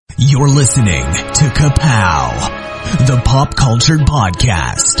You're listening to Kapow, the pop culture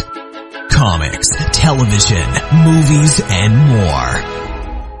podcast. Comics, television, movies, and more.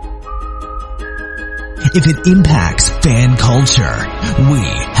 If it impacts fan culture, we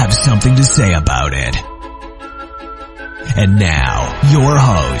have something to say about it. And now, your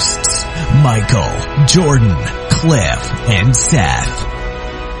hosts, Michael, Jordan, Cliff, and Seth.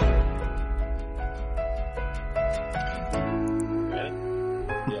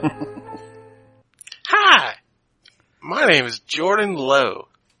 Hi, my name is Jordan Lowe.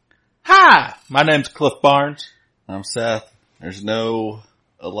 Hi, my name's Cliff Barnes. I'm Seth. There's no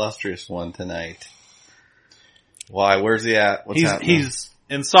illustrious one tonight. Why? Where's he at? What's happening? He's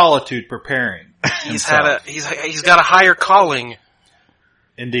in solitude preparing. He's got a higher calling.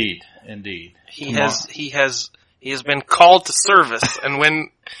 Indeed. He has been called to service, and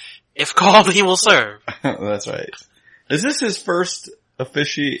if called, he will serve. That's right. Is this his first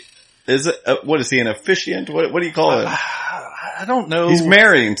officiate? Is it? What is he, an officiant? What do you call it? I don't know. He's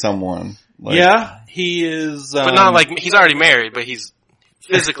marrying someone. Yeah, he is. But not like he's already married, but he's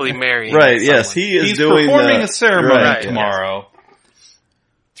physically marrying. Right. someone. Yes, he is He's doing performing a ceremony tomorrow. tomorrow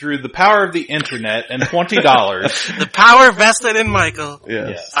through the power of the internet and $20. The power vested in Michael.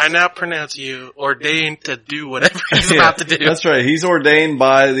 Yes. I now pronounce you ordained to do whatever he's about to do. That's right. He's ordained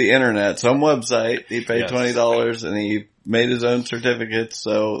by the internet, some website. He paid Yes. $20 and he made his own certificates.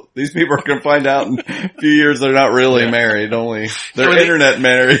 So these people are going to find out in a few years they're not really married. Only they're internet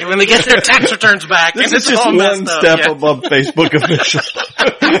married. When they get their tax returns back, This and is it's just all messed one up. step Yeah. above Facebook official.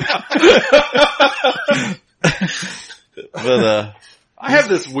 But I have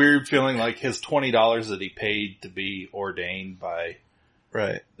this weird feeling like his $20 that he paid to be ordained by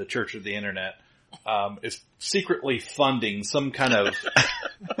right. the Church of the Internet is secretly funding some kind of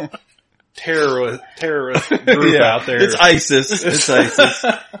terrorist group out there. It's ISIS. It's ISIS.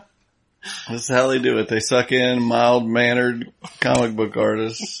 This is how they do it. They suck in mild-mannered comic book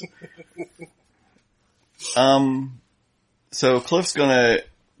artists. So Cliff's gonna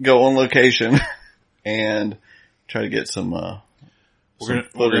go on location and try to get some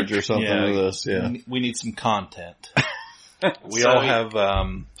footage or something of this. Yeah. We need some content. We So all have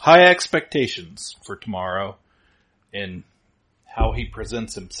high expectations for tomorrow in how he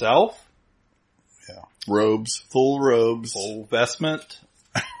presents himself. Yeah. Robes. Full robes. Full vestment.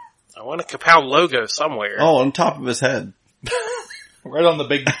 I want a Kapow logo somewhere. Oh, on top of his head. Right on the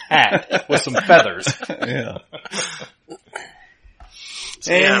big hat with some feathers. Yeah.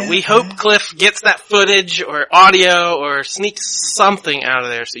 So yeah, we hope Cliff gets that footage or audio or sneaks something out of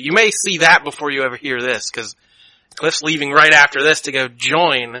there. So you may see that before you ever hear this, because Cliff's leaving right after this to go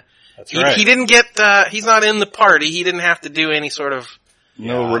join. That's right. He didn't get, he's not in the party. He didn't have to do any sort of,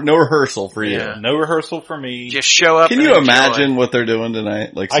 No rehearsal for you. Yeah. No rehearsal for me. just show up. Can and you enjoy. imagine what they're doing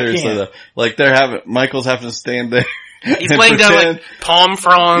tonight? Like I seriously can't. though. Like they're Michael's having to stand there. He's and laying down pretend. like palm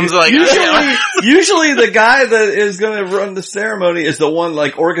fronds, like, Usually the guy that is going to run the ceremony is the one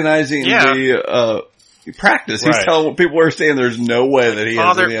like organizing the practice. He's Right. telling people where to stand. There's no way that he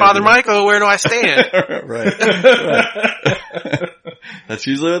has any Father idea. Michael, where do I stand? right. That's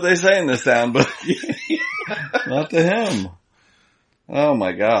usually what they say in this town, but not to him. Oh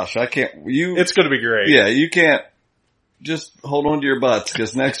my gosh, I can't. It's going to be great. Yeah, you can't. Just hold on to your butts,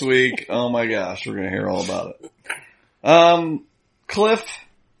 because next week, oh my gosh, we're going to hear all about it. Cliff,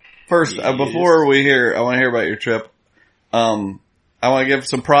 first, before we hear, I want to hear about your trip. I want to give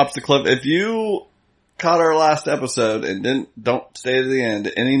some props to Cliff. If you caught our last episode and don't stay to the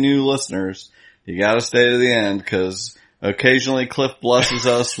end, any new listeners, you got to stay to the end, because occasionally Cliff blesses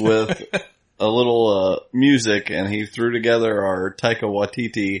us with a little music, and he threw together our Taika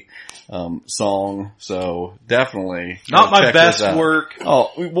Waititi song. So definitely Not my check best this out. work.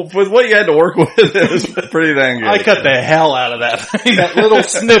 Oh, well, with what you had to work with, it was pretty dang good. I cut the hell out of that thing. That little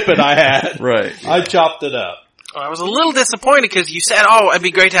snippet I had. Right. I chopped it up. I was a little disappointed because you said, "Oh, it'd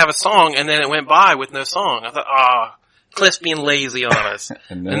be great to have a song," and then it went by with no song. I thought, Cliff's being lazy on us.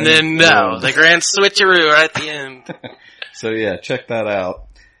 and then no, the grand switcheroo right at the end. So yeah, check that out.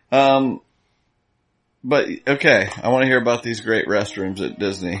 But okay, I want to hear about these great restrooms at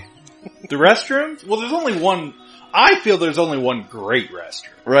Disney. The restrooms? Well, there's only one. I feel there's only one great restroom.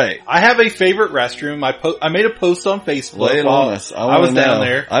 Right. I have a favorite restroom. I made a post on Facebook. Lay it while on us. I was down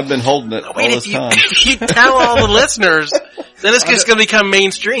there. I've been holding it all Wait, this time. if you tell all the listeners, then it's just going to become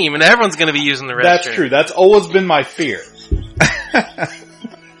mainstream, and everyone's going to be using the restroom. That's true. That's always been my fear.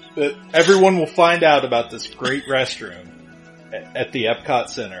 That everyone will find out about this great restroom at the Epcot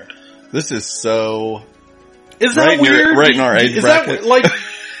Center. This is so... Is that Right in your- weird? right in our age Is bracket. that like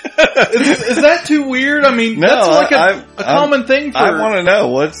Is that too weird? I mean, No, that's like a common thing for... I want to know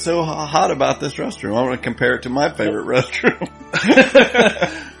what's so hot about this restroom. I want to compare it to my favorite restroom.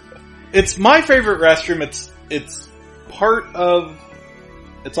 It's my favorite restroom. It's part of...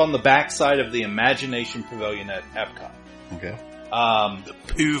 It's on the back side of the Imagination Pavilion at Epcot. Okay. The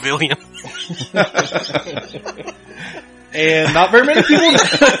Pavilion. And not very many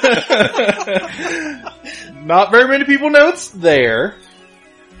people know it's there.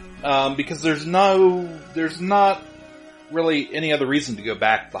 Because there's not really any other reason to go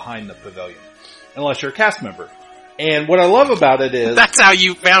back behind the pavilion. Unless you're a cast member. And what I love about it is... That's how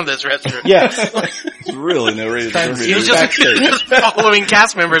you found this restroom. Yes. There's really no reason for me You're to just following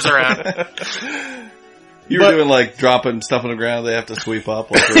cast members around. You were doing like dropping stuff on the ground they have to sweep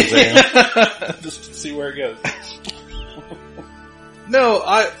up like Roseanne. Just to see where it goes. No,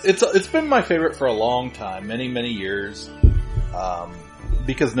 it's been my favorite for a long time, many years.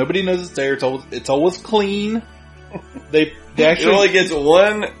 Because nobody knows it's there. It's always clean. They It actually only gets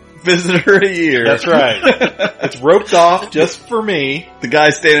one visitor a year. That's right. It's roped off just for me. The guy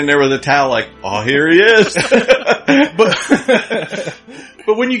standing there with a towel like, oh, here he is.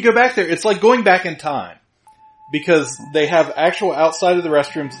 But when you go back there, it's like going back in time. Because they have actual outside of the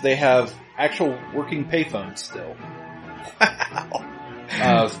restrooms, they have actual working payphones still.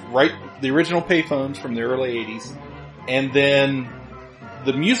 Wow. Right, the original payphones from the early 80s. And then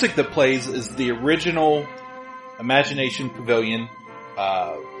the music that plays is the original Imagination Pavilion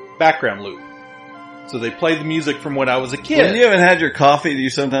background loop. So they play the music from when I was a kid. When you haven't had your coffee, do you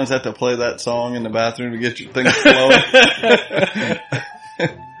sometimes have to play that song in the bathroom to get your things flowing?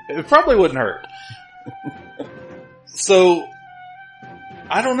 It probably wouldn't hurt. So,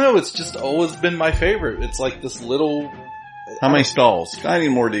 I don't know, it's just always been my favorite. It's like this little... How many stalls? I need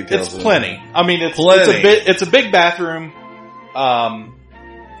more details. It's plenty. I mean, it's Plenty. it's a big bathroom.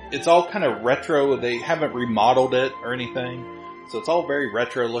 It's all kind of retro. They haven't remodeled it or anything. So it's all very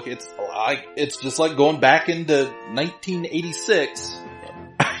retro look. It's just like going back into 1986.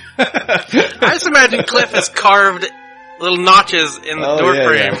 I just imagine Cliff has carved little notches in the door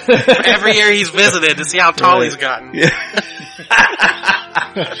frame for every year he's visited to see how tall he's gotten. Yeah.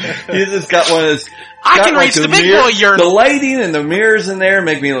 He's just got one of those... I can reach the big boy urinal. The lighting and the mirrors in there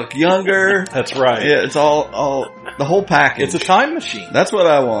make me look younger. That's right. Yeah, it's all the whole package. It's a time machine. That's what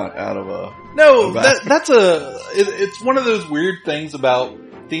I want out of a... No, it's one of those weird things about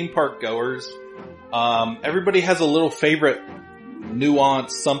theme park goers. Everybody has a little favorite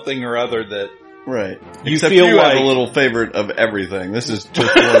nuance, something or other that Right. you Except feel you like have a little favorite of everying. This is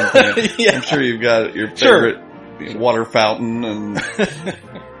just one thing. Yeah. I'm sure you've got your favorite water fountain and...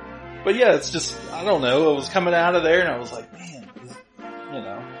 But yeah, it's just, I don't know, I was coming out of there and I was like, man,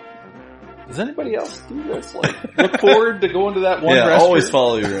 does anybody else do this? Like, look forward to going to that one restaurant. Always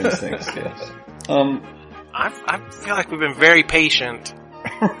follow your instincts, yes. I feel like we've been very patient,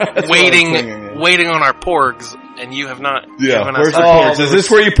 waiting on our porgs, and you have not given us... Where's your porgs? Is this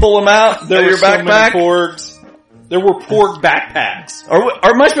where you pull them out? There were your so many backpack? porgs. There were porg backpacks.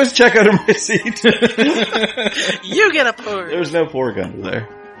 Am I supposed to check under my seat? You get a porg. There's no porg under there.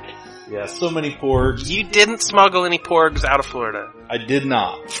 Yeah, so many porgs. You didn't smuggle any porgs out of Florida. I did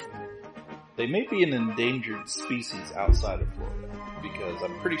not. They may be an endangered species outside of Florida, because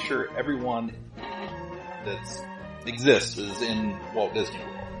I'm pretty sure everyone that exists is in Walt Disney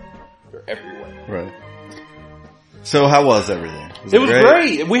World. They're everywhere. Right. So how was everything? It was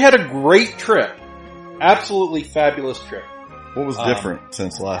great. We had a great trip. Absolutely fabulous trip. What was different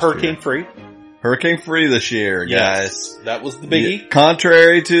since last year? Hurricane free. Hurricane free this year, Yes, guys. that was the biggie.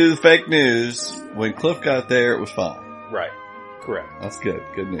 Contrary to the fake news, when Cliff got there, it was fine. Right. Correct. That's good.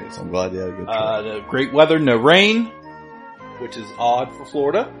 Good news. I'm glad you had a good trip. The great weather, no rain, which is odd for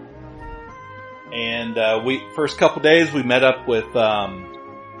Florida. And first couple days we met up with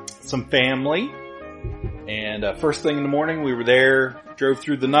some family. And first thing in the morning we were there, drove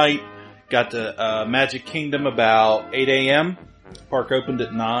through the night, got to Magic Kingdom about 8 a.m. Park opened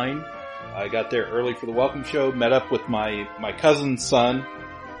at 9. I got there early for the welcome show, met up with my cousin's son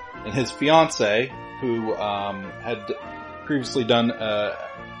and his fiance, who had previously done a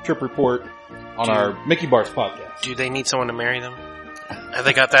trip report on our Mickey Bars podcast. Do they need someone to marry them? Have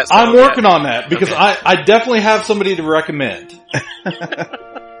they got that? I'm working on that because I definitely have somebody to recommend.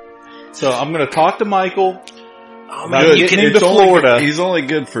 So I'm going to talk to Michael about getting him to Florida. He's only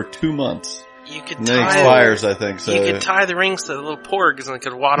good for 2 months. You could and then he expires, I think. So you could tie the rings to the little porgs and it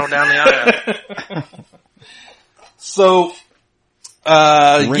could waddle down the aisle. So,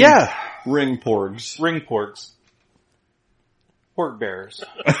 ring porgs. Ring porgs. Pork bearers.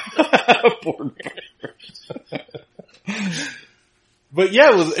 Pork bearers. But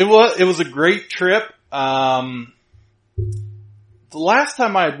yeah, it was a great trip. The last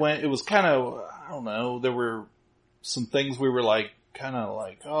time I went, it was kind of, I don't know, there were some things we were like, kind of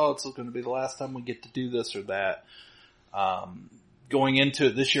like, oh, it's going to be the last time we get to do this or that. Going into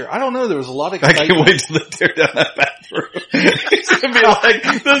it this year, I don't know, there was a lot of excitement. I can't wait till they tear down that bathroom. It's going to be like,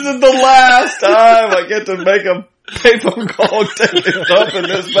 this is the last time I get to make a payphone call and take it up in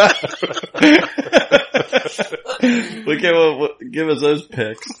this bathroom. Give us those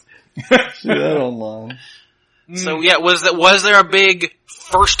pics. See that online. So yeah, was there a big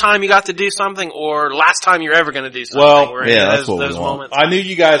first time you got to do something, or last time you're ever going to do something? Well, yeah, that's what we want. Moments? I knew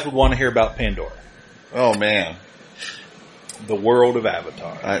you guys would want to hear about Pandora. Oh man. The world of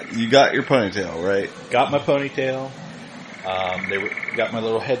Avatar. You got your ponytail, right? Got my ponytail. Got my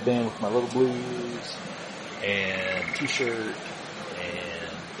little headband with my little blues and t-shirt,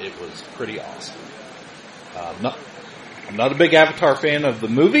 and it was pretty awesome. I'm not a big Avatar fan of the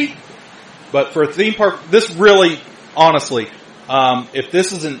movie, but for a theme park, this really, honestly, if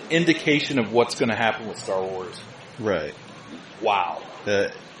this is an indication of what's going to happen with Star Wars, right? Wow.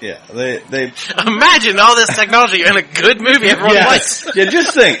 Yeah, they imagine all this technology in a good movie everyone likes. Yeah,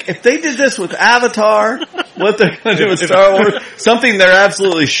 just think, if they did this with Avatar, what they're going to do with Star Wars, something they're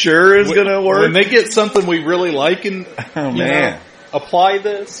absolutely sure is going to work. When they get something we really like and apply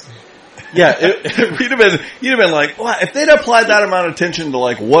this. Yeah, you'd have been like, what? If they'd applied that amount of attention to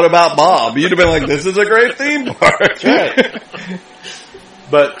like, what about Bob? You'd have been like, this is a great theme park. Right.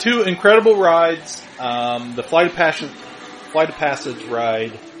 But 2 incredible rides. The Flight of Passage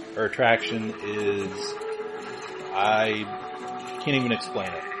ride or attraction is, I can't even explain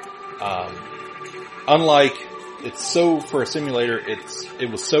it. Unlike, it's so, for a simulator,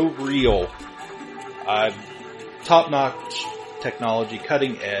 it was so real. Top-notch technology,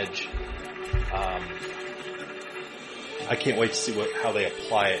 cutting edge. I can't wait to see how they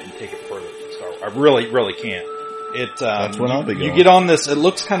apply it and take it further from Star Wars. I really, really can't. That's when I'll be going. You get on this, it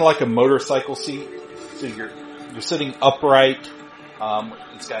looks kind of like a motorcycle seat. So you're sitting upright.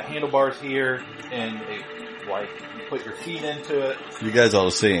 It's got handlebars here, and you put your feet into it. You guys ought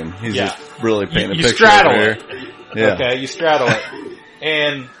to see him. He's just really painting a you picture straddle over it. here. Yeah. Okay, you straddle it.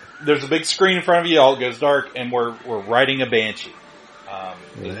 And there's a big screen in front of you, all goes dark, and we're riding a Banshee.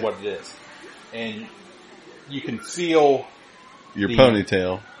 Is what it is. And you can feel your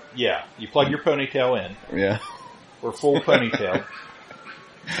ponytail. Yeah, you plug your ponytail in. Yeah. Or full ponytail.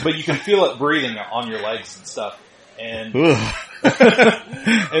 But you can feel it breathing on your legs and stuff. And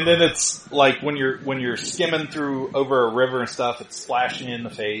and then it's like when you're skimming through over a river and stuff, it's splashing you in the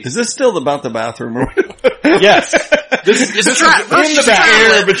face. Is this still about the bathroom? Yes. This is in the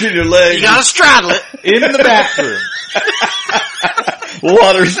bathroom. Between your legs. You gotta straddle it. In the bathroom.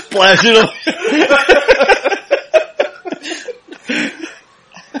 Water splashing on.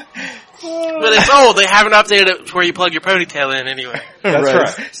 But it's old. They haven't updated it to where you plug your ponytail in anyway.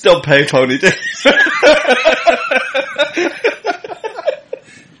 That's right. Still pay ponytail.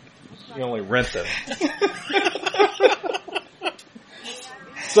 You only rent them.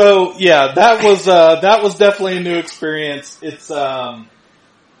 So yeah, that was definitely a new experience. It's they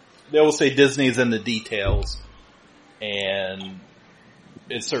will say Disney's in the details, and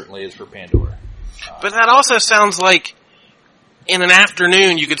it certainly is for Pandora. But that also sounds like in an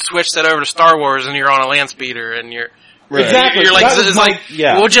afternoon you could switch that over to Star Wars and you're on a land speeder and you're right. Exactly. You're like, it's like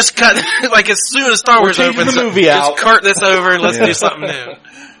we'll just cut like as soon as Star Wars opens, the movie out. Just cart this over and let's do something new.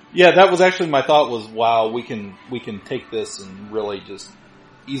 Yeah, that was actually my thought. Was wow, we can take this and really just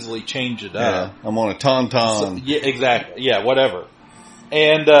easily change it up. Yeah, I'm on a tauntaun. So, yeah, exactly. Yeah, whatever.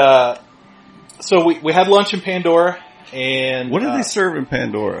 And so we had lunch in Pandora. And what do they serve in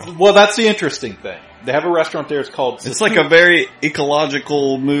Pandora? Well, that's the interesting thing. They have a restaurant there. It's called. It's like a very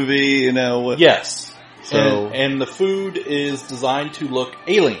ecological movie, you know. Yes. So and the food is designed to look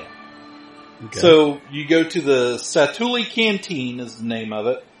alien. Okay. So you go to the Satuli Canteen is the name of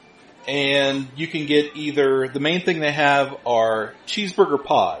it, and you can get either the main thing they have are cheeseburger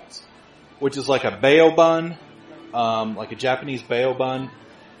pods, which is like a bao bun, like a Japanese bao bun.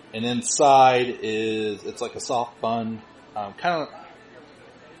 And inside it's like a soft bun, kind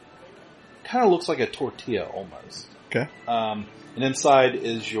of looks like a tortilla almost. Okay. And inside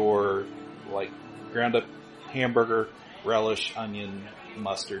is your like ground up hamburger, relish, onion,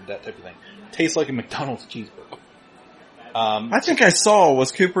 mustard, that type of thing. Tastes like a McDonald's cheeseburger. I think I saw,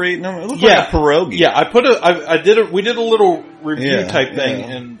 was Cooper eating them? It looked like a pierogi. Yeah, we did a little review type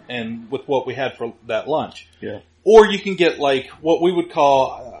thing and with what we had for that lunch. Yeah. Or you can get like what we would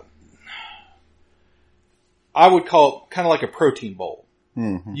call, I would call it kind of like a protein bowl.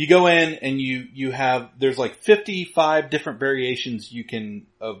 Mm-hmm. You go in and there's like 55 different variations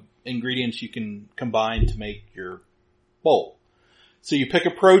of ingredients you can combine to make your bowl. So you pick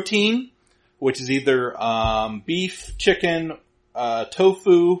a protein, which is either, beef, chicken,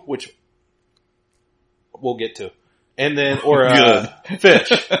 tofu, which we'll get to, and then, or, fish.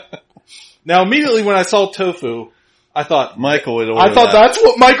 Now immediately when I saw tofu, I thought Michael would order that's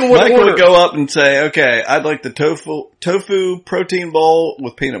what Michael would order. Michael would go up and say, okay, I'd like the tofu protein bowl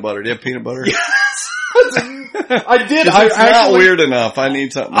with peanut butter. Do you have peanut butter? Yes. I did. It's not weird enough. I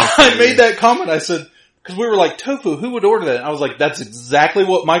need something. I made that comment. I said, because we were like, tofu, who would order that? And I was like, that's exactly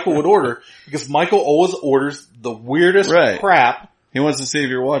what Michael would order, because Michael always orders the weirdest crap. He wants to see if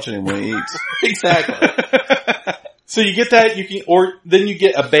you're watching him when he eats. Exactly. So you get that, then you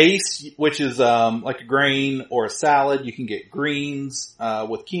get a base, which is, like a grain or a salad. You can get greens,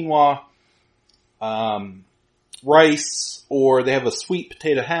 with quinoa, rice, or they have a sweet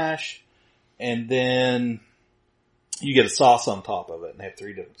potato hash, and then you get a sauce on top of it, and they have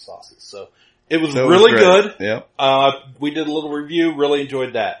 3 different sauces. So it was really good. Yep. We did a little review, really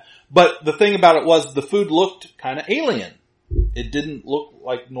enjoyed that. But the thing about it was the food looked kind of alien. It didn't look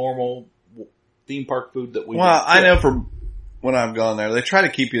like normal theme park food that we Well, I know from when I've gone there, they try to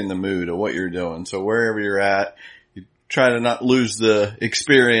keep you in the mood of what you're doing. So wherever you're at, you try to not lose the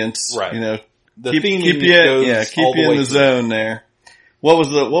experience. Right. You know, the keep theme you in the zone there. What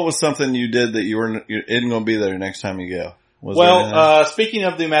was something you did that you isn't going to be there next time you go? Speaking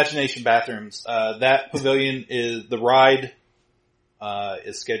of the imagination bathrooms, that pavilion the ride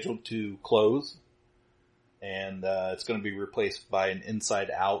is scheduled to close, and it's going to be replaced by an Inside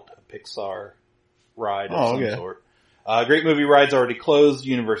Out, a Pixar ride of some sort. Great Movie Ride's already closed.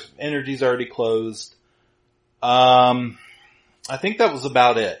 Universe of Energy's already closed. I think that was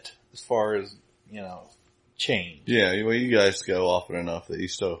about it as far as, change. Yeah, well, you guys go often enough that you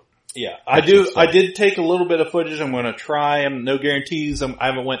still. Yeah, I do. I did take a little bit of footage. I'm going to try. No guarantees. I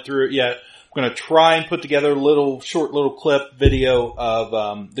haven't went through it yet. I'm going to try and put together a short little clip video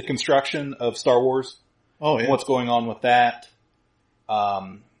of the construction of Star Wars. Oh, yeah. What's going on with that?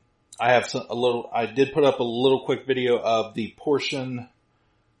 I did put up a little quick video of the portion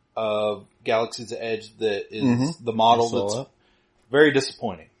of Galaxy's Edge that is the model that's very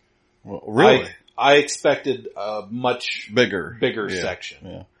disappointing. Well, really? I expected a much bigger section.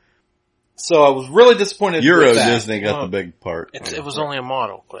 Yeah. So I was really disappointed. Euro Disney got the big part. It was only a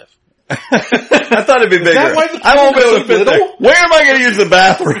model, Cliff. I thought it'd be bigger. I won't be able to fit there. Where am I going to use the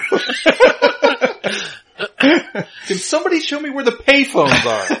bathroom? Can somebody show me where the payphones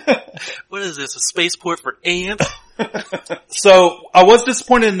are? What is this, a spaceport for ants? So I was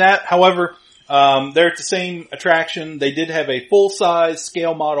disappointed in that. However, they're at the same attraction. They did have a full-size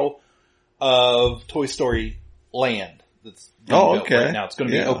scale model of Toy Story Land. That's built right now. It's going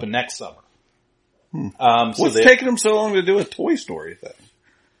to be open next summer. What's taking them so long to do a Toy Story thing?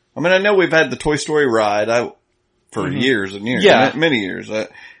 I mean, I know we've had the Toy Story ride for years and years, many years,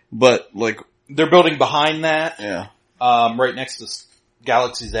 but like they're building behind that, right next to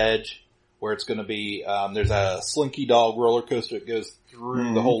Galaxy's Edge, where it's going to be. There's a Slinky Dog roller coaster that goes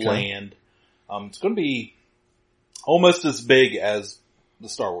through the whole land. It's going to be almost as big as the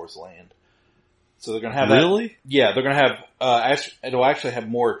Star Wars land. So they're going to have really? Yeah, they're going to have. It'll actually have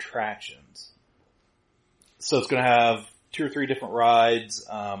more attractions. So it's going to have 2 or 3 different rides,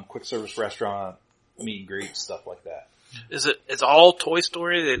 quick service restaurant, meet and greet, stuff like that. It's all Toy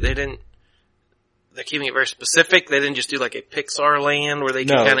Story? They're keeping it very specific? They didn't just do like a Pixar land where they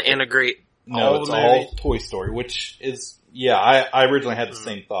can kind of integrate all the movies? All Toy Story, which is, I originally had the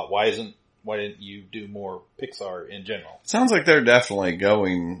same thought. Why didn't you do more Pixar in general? Sounds like they're definitely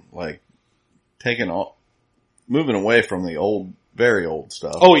going, moving away from the old, very old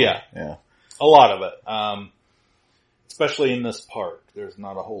stuff. Oh yeah. Yeah. A lot of it. Especially in this park. There's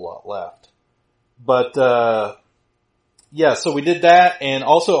not a whole lot left. But, so we did that, and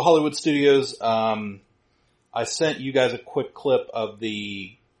also at Hollywood Studios, I sent you guys a quick clip of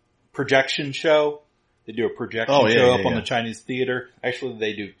the projection show. They do a projection show up on the Chinese Theater. Actually,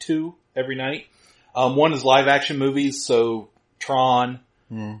 they do 2 every night. One is live action movies, so Tron,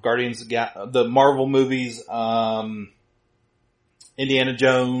 Guardians of the Marvel movies, Indiana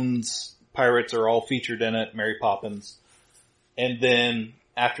Jones, Pirates are all featured in it, Mary Poppins. And then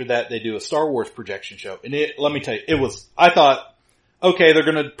after that, they do a Star Wars projection show. And let me tell you, I thought, okay, they're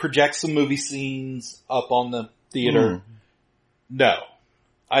going to project some movie scenes up on the theater. No.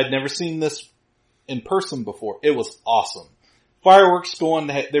 I'd never seen this in person before. It was awesome. Fireworks going,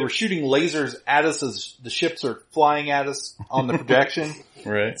 they were shooting lasers at us as the ships are flying at us on the projection.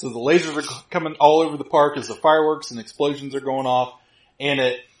 Right. So the lasers are coming all over the park as the fireworks and explosions are going off.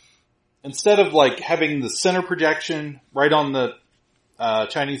 And instead of like having the center projection right on the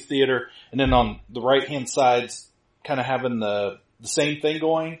Chinese theater, and then on the right hand sides kind of having the same thing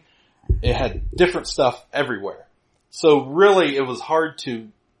going, it had different stuff everywhere. So really it was hard to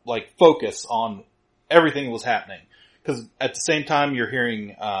like focus on everything that was happening. Because at the same time you're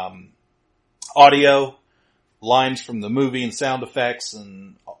hearing audio, lines from the movie and sound effects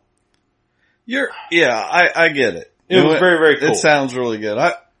and... I get it. It was very, very cool. It sounds really good.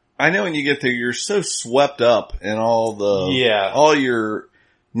 I know when you get there, you're so swept up in all your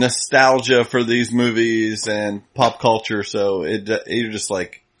nostalgia for these movies and pop culture. So you're just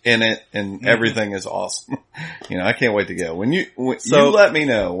like in it and everything is awesome. I can't wait to go. When you let me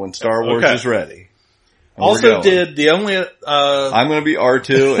know when Star Wars is ready. Also did the only, I'm going to be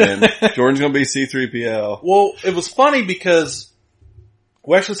R2 and Jordan's going to be C-3PO. Well, it was funny because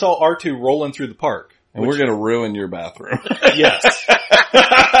we actually saw R2 rolling through the park. And we're going to ruin your bathroom. Yes.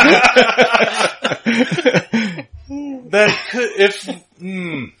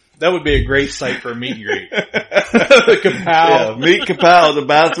 That would be a great site for a meet and greet. The Kapow. Yeah, meet Kapow, the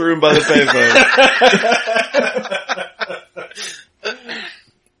bathroom by the payphone.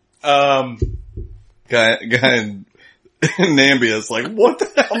 Guy in Nambia's like, what the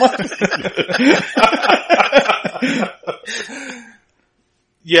hell am I?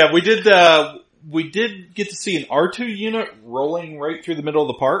 Yeah, we did get to see an R2 unit rolling right through the middle of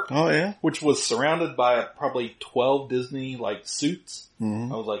the park. Oh yeah. Which was surrounded by probably 12 Disney like suits.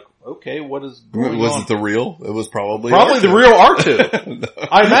 Mm-hmm. I was like, okay, what is going on? Was it the real? It was probably R2. The real R2. No.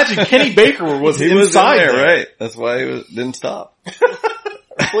 I imagine Kenny Baker was inside was in there, right? That's why he didn't stop.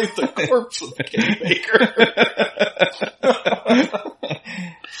 I believe the corpse of Kenny Baker.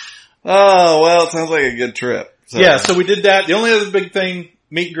 Oh, well, it sounds like a good trip. So we did that. The only other big thing,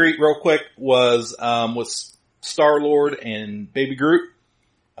 meet and greet real quick, was Star-Lord and Baby Groot,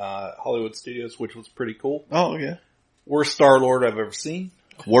 Hollywood Studios, which was pretty cool. Oh, yeah. Worst Star-Lord I've ever seen.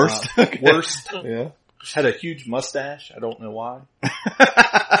 Worst? Worst. Yeah. Had a huge mustache. I don't know why.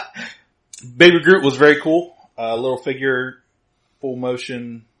 Baby Groot was very cool. Little figure, full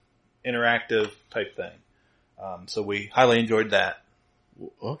motion, interactive type thing. So we highly enjoyed that.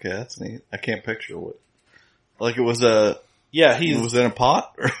 Okay, that's neat. I can't picture what. Like it was a. Yeah, he was in a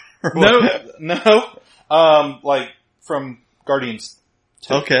pot. Or no. Like from Guardians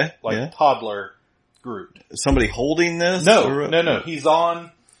 2. Okay, toddler Groot. Somebody holding this? No. He's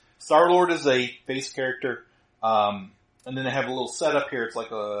on. Star-Lord is a face character. And then they have a little setup here. It's like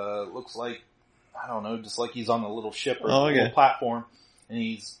looks like, I don't know, just like he's on a little ship or a little platform. And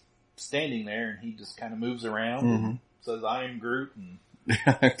he's standing there and he just kind of moves around and says, I am Groot. And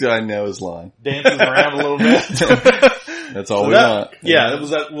I know his line. Dances around a little bit. That's all we want. Yeah, it was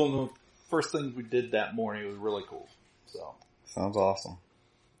one of the first things we did that morning. It was really cool. So sounds awesome.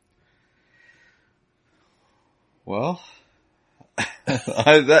 Well,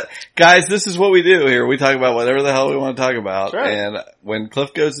 guys, this is what we do here. We talk about whatever the hell we want to talk about. Right. And when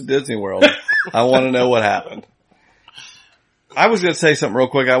Cliff goes to Disney World, I want to know what happened. I was going to say something real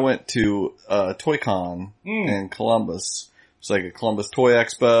quick. I went to ToyCon in Columbus. It's like a Columbus Toy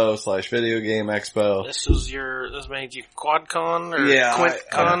Expo / video game expo. This made you QuadCon or QuintCon?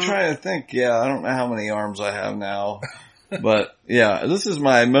 I'm QuintCon? trying to think. Yeah, I don't know how many arms I have now. But yeah, this is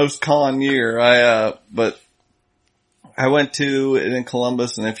my most con year. But I went to it in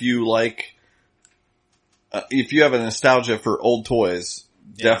Columbus, and if you have a nostalgia for old toys,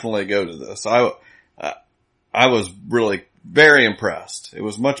 definitely go to this. I was really very impressed. It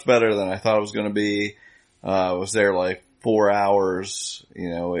was much better than I thought it was going to be. I was there like 4 hours.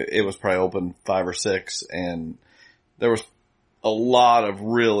 It was probably open 5 or 6, and there was a lot of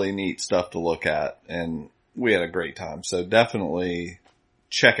really neat stuff to look at, and we had a great time. So definitely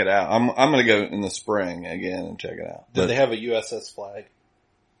check it out. I'm going to go in the spring again and check it out. Did they have a USS flag?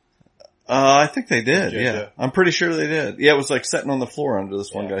 I think they did. Yeah. I'm pretty sure they did. Yeah, it was like sitting on the floor under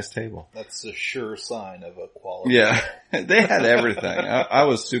this one guy's table. That's a sure sign of a quality. Yeah. They had everything. I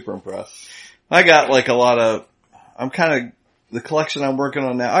was super impressed. I got like a lot of, the collection I'm working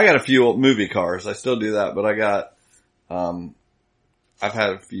on now, I got a few movie cars. I still do that, but I got, I've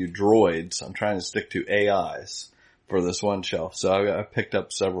had a few droids. I'm trying to stick to AIs for this one shelf. So I picked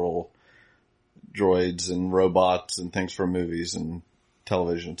up several droids and robots and things for movies and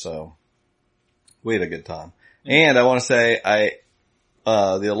television. So we had a good time. And I want to say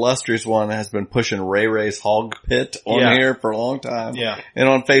the illustrious one has been pushing Ray Ray's Hog Pit on here for a long time. Yeah. And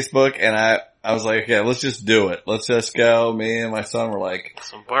on Facebook, and I was like, okay, let's just do it. Let's just go. Me and my son were like,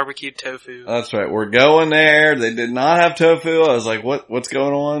 some barbecue tofu. That's right. We're going there. They did not have tofu. I was like, what's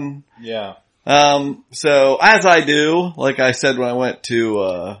going on? Yeah. So as I do, like I said when I went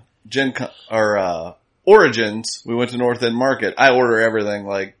to Origins, we went to North End Market. I order everything.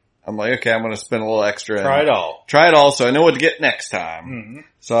 Like I'm like, okay, I'm going to spend a little extra. Try it all. Try it all, so I know what to get next time. Mm-hmm.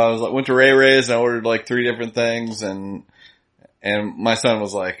 So I was like, went to Ray Ray's and I ordered like 3 different things, and my son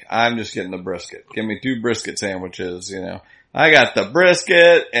was like, I'm just getting the brisket. Give me 2 brisket sandwiches. You know, I got the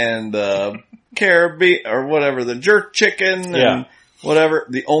brisket and the Caribbean or whatever, the jerk chicken and whatever.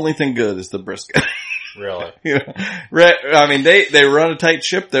 The only thing good is the brisket. Really? You know, I mean, they run a tight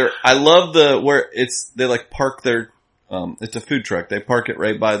ship there. I love they like park their, it's a food truck. They park it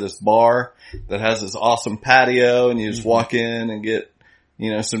right by this bar that has this awesome patio, and you just walk in and get,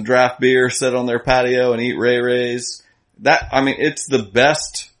 you know, some draft beer, sit on their patio and eat Ray Ray's. It's the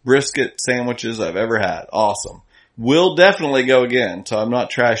best brisket sandwiches I've ever had. Awesome. We'll definitely go again, so I'm not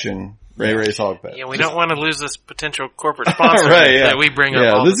trashing Ray Ray's Hog Pit. Yeah, we don't want to lose this potential corporate sponsor right, that we bring up.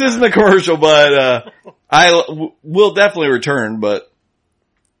 Yeah, this isn't a commercial, but we'll definitely return. But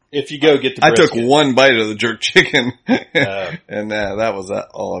if you go get the I brisket. took one bite of the jerk chicken, and that was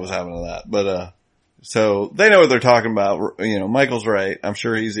all I was having of that. But so they know what they're talking about. You know, Michael's right. I'm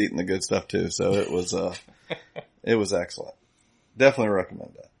sure he's eating the good stuff too. So it was it was excellent. Definitely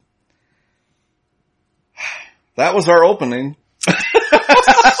recommend that. That was our opening.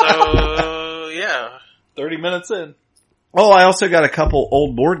 So, yeah. 30 minutes in. Oh, I also got a couple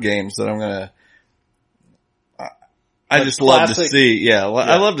old board games that I'm gonna, I just love to see, I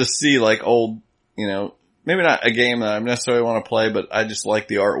love to see like old, you know, maybe not a game that I necessarily want to play, but I just like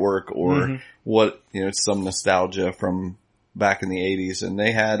the artwork or what, you know, it's some nostalgia from back in the 80s. And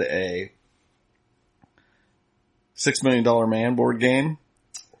they had a $6 Million Man board game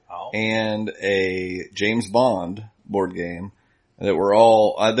and a James Bond board game that were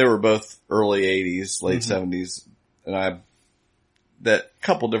they were both early 80s, late 70s. And that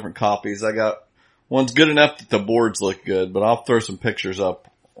couple different copies. I got one's good enough that the boards look good, but I'll throw some pictures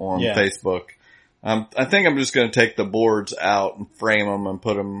up on Facebook. I think I'm just going to take the boards out and frame them and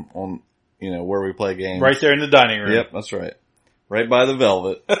put them on, you know, where we play games. Right there in the dining room. Yep, that's right. Right by the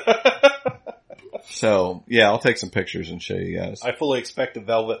velvet. So, yeah, I'll take some pictures and show you guys. I fully expect a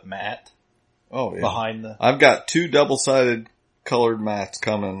velvet mat. Oh, yeah. Behind the... I've got 2 double-sided colored mats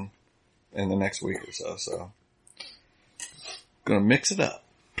coming in the next week or so. Gonna mix it up.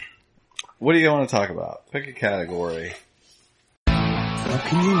 What do you want to talk about? Pick a category. How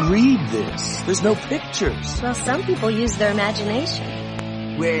can you read this? There's no pictures. Well, some people use their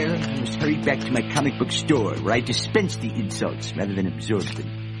imagination. Well, I must hurry back to my comic book store where I dispense the insults rather than absorb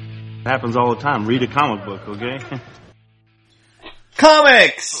them. Happens all the time. Read a comic book, okay?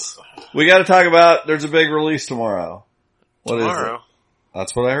 Comics! We gotta talk about, there's a big release tomorrow. What is it?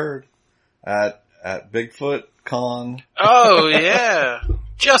 That's what I heard. At Bigfoot Con. Oh, yeah.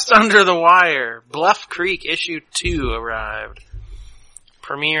 Just under the wire. Bluff Creek issue 2 arrived.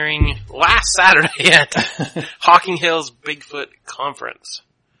 Premiering last Saturday at Hocking Hills Bigfoot Conference.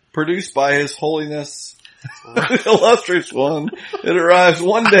 Produced by His Holiness, the illustrious one. It arrives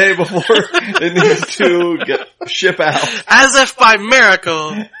one day before it needs to ship out. As if by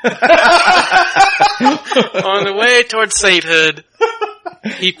miracle. On the way towards sainthood,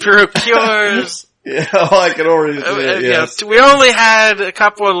 he procures... Yeah, I can already see it, yes. We only had a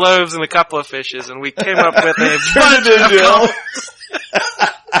couple of loaves and a couple of fishes, and we came up with a bunch of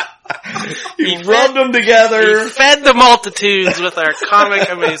He rubbed them together. He fed the multitudes with our comic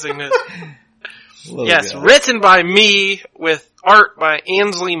amazingness. Yes, written by me with art by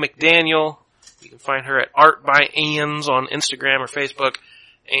Ansley McDaniel. You can find her at Art by Ans on Instagram or Facebook.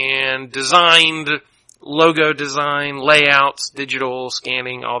 And designed, logo design, layouts, digital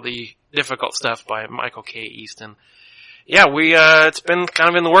scanning, all the difficult stuff by Michael K. Easton. Yeah, it's been kind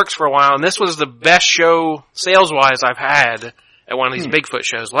of in the works for a while, and this was the best show sales-wise I've had at one of these Bigfoot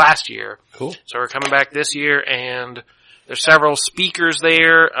shows last year. Cool. So we're coming back this year, and there's several speakers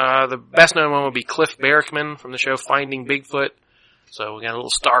there. The best known one would be Cliff Barackman from the show Finding Bigfoot. So we got a little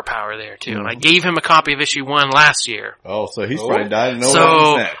star power there too. And I gave him a copy of issue 1 last year. Oh, so he's probably dying to know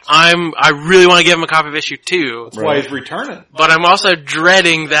so what next. I really want to give him a copy of issue 2. That's why he's returning. But I'm also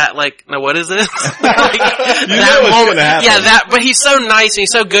dreading that, like, no, what is this? You know what's gonna happen. Yeah, but he's so nice and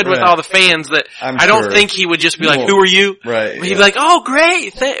he's so good with all the fans that I don't think he would just be like, who are you? Right. But he'd be like, oh,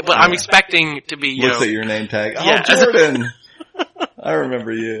 great. But I'm expecting to be, Looks at your name tag. Oh, Yeah. Jordan. I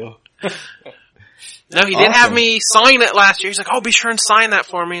remember you. No, he did have me sign it last year. He's like, oh, be sure and sign that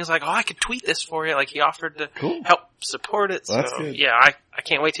for me. He's like, oh, I could tweet this for you. Like, he offered to help support it. So, that's good. Yeah, I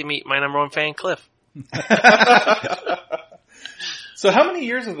can't wait to meet my number 1 fan, Cliff. So how many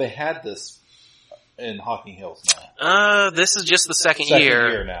years have they had this in Hocking Hills now? This is just the second Second year.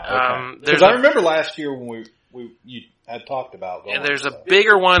 year now. Okay. There's I remember last year when you had talked about going. And there's a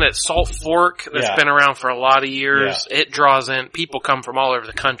bigger one at Salt Fork that's been around for a lot of years. Yeah. It draws in, people come from all over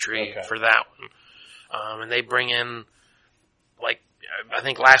the country for that one. And they bring in, like, I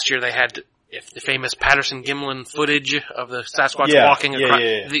think last year they had the famous Patterson Gimlin footage of the Sasquatch walking across,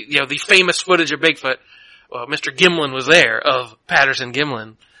 the famous footage of Bigfoot. Well, Mr. Gimlin was there of Patterson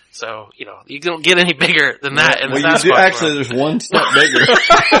Gimlin. So, you don't get any bigger than that in the Sasquatch world. Actually, there's one step bigger.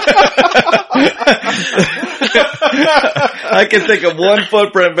 I can think of one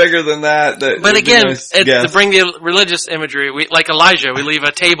footprint bigger than that. But again, to bring the religious imagery, like Elijah, we leave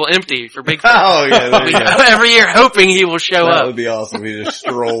a table empty for Bigfoot. Oh, yeah. Every year hoping he will show up. That would be awesome. He just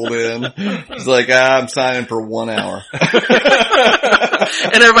strolled in. He's like, I'm signing for 1 hour. And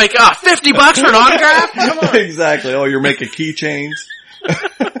everybody, $50 for an autograph? Come on. Exactly. Oh, you're making keychains?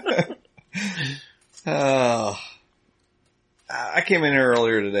 I came in here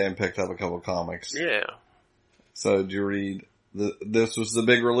earlier today and picked up a couple of comics. Yeah. So did you read this was the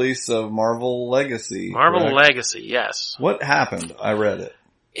big release of Marvel Legacy. Marvel correct? Legacy, yes. What happened? I read it.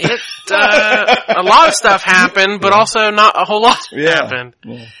 A lot of stuff happened, but also not a whole lot happened.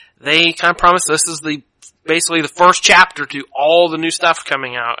 Yeah. They kind of promised this is basically the first chapter to all the new stuff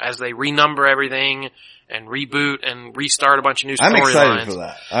coming out as they renumber everything and reboot and restart a bunch of new storylines. I'm excited for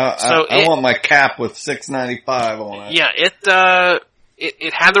that. I want my cap with $6.95 on it. Yeah,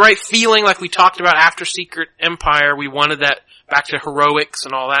 it had the right feeling like we talked about after Secret Empire. We wanted that back to heroics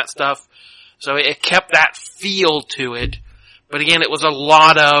and all that stuff. So it kept that feel to it. But again, it was a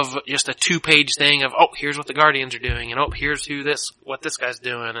lot of just a 2-page thing of, here's what the Guardians are doing, and here's what this guy's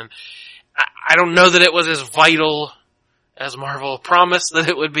doing. And I don't know that it was as vital as Marvel promised that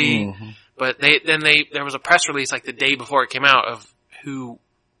it would be. Mm-hmm. But there was a press release like the day before it came out of who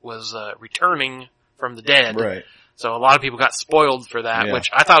was returning from the dead. Right. So a lot of people got spoiled for that, which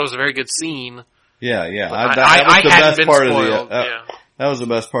I thought was a very good scene. Yeah. I hadn't been spoiled. That was the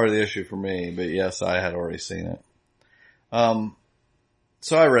best part of the issue for me. But yes, I had already seen it.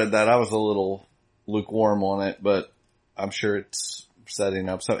 So I read that. I was a little lukewarm on it, but I'm sure it's setting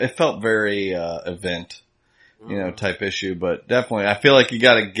up. So it felt very event. Type issue, but definitely I feel like you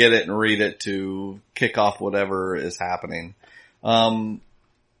gotta get it and read it to kick off whatever is happening. I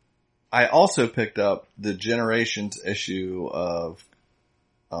also picked up the Generations issue of,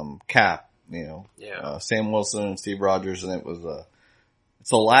 Cap, Sam Wilson and Steve Rogers, and it's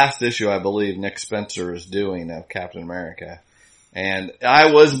the last issue I believe Nick Spencer is doing of Captain America. And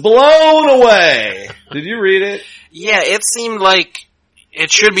I was blown away! Did you read it? Yeah, it seemed like it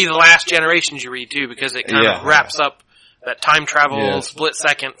should be the last Generations you read too, because it kind of wraps up that time travel split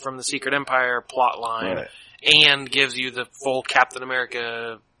second from the Secret Empire plot line and gives you the full Captain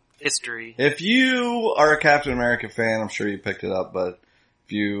America history. If you are a Captain America fan, I'm sure you picked it up, but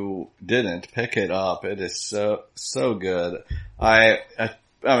if you didn't, pick it up. It is so good. I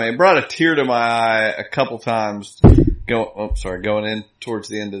mean, it brought a tear to my eye a couple times going in towards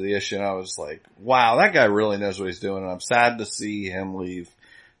the end of the issue, and I was like, wow, that guy really knows what he's doing, and I'm sad to see him leave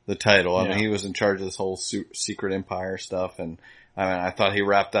the title. I mean, he was in charge of this whole Secret Empire stuff, and I mean, I thought he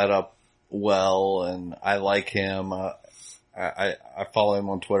wrapped that up well, and I like him. I follow him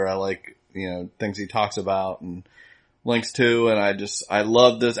on Twitter. I like, things he talks about and links to, and I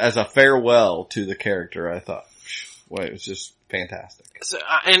love this as a farewell to the character. I thought, it was just fantastic. So,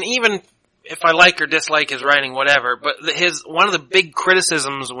 and even if I like or dislike his writing, whatever, but one of the big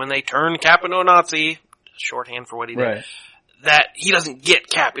criticisms when they turned Cap into a Nazi, shorthand for what he did, that he doesn't get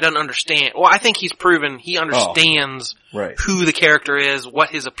Cap, he doesn't understand. Well, I think he's proven he understands who the character is, what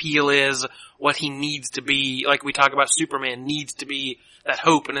his appeal is, what he needs to be. Like we talk about Superman needs to be that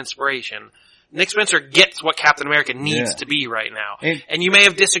hope and inspiration. Nick Spencer gets what Captain America needs to be right now. And you may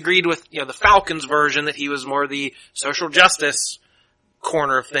have disagreed with, the Falcon's version that he was more the social justice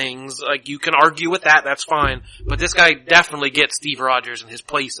corner of things. Like, you can argue with that, that's fine. But this guy definitely gets Steve Rogers and his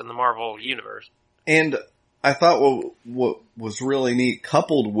place in the Marvel universe. And I thought what was really neat,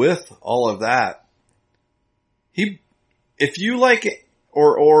 coupled with all of that, if you like it,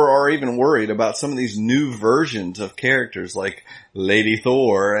 or are even worried about some of these new versions of characters like Lady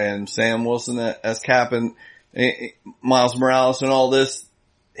Thor and Sam Wilson as Cap and Miles Morales and all this,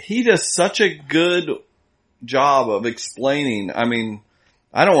 he does such a good job of explaining. I mean,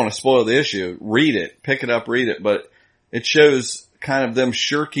 I don't want to spoil the issue. Read it. Pick it up, read it. But it shows kind of them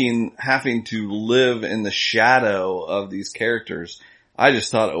having to live in the shadow of these characters. I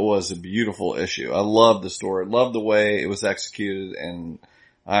just thought it was a beautiful issue. I love the story. I love the way it was executed, and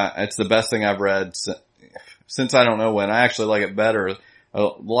it's the best thing I've read since I don't know when. I actually like it better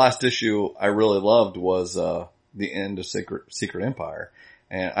The last issue I really loved was the end of Secret Empire,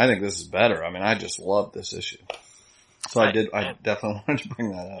 and I think this is better. I mean, I just love this issue. So I definitely wanted to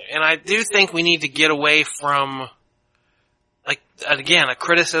bring that up. And I do think we need to get away from, like, again, a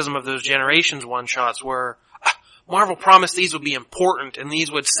criticism of those Generations one-shots where Marvel promised these would be important and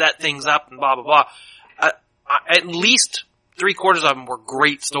these would set things up and blah, blah, blah. At least 3/4 of them were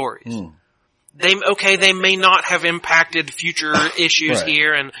great stories. They may not have impacted future issues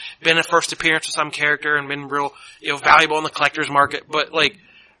here and been a first appearance of some character and been real, valuable in the collector's market, but like,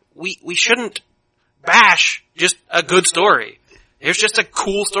 we shouldn't bash just a good story. Here's just a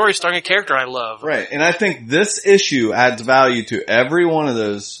cool story starring a character I love. Right. And I think this issue adds value to every one of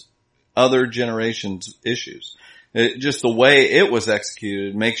those other Generations issues. Just the way it was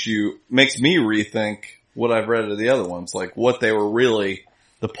executed makes me rethink what I've read of the other ones, like what they were really,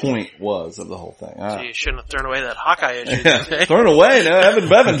 the point was of the whole thing. So you shouldn't have thrown away that Hawkeye issue. Yeah, thrown away? No, Evan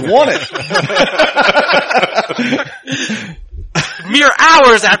Bevins won it. Mere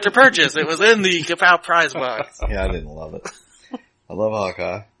hours after purchase, it was in the Kapow prize box. Yeah, I didn't love it. I love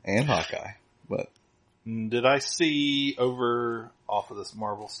Hawkeye and Hawkeye, but did I see off of this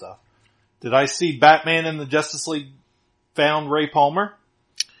Marvel stuff? Did I see Batman and the Justice League found Ray Palmer?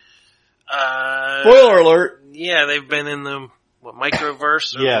 Spoiler alert! Yeah, they've been in the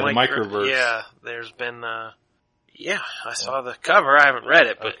Microverse. The Microverse. Yeah, there's been. I saw the cover. I haven't read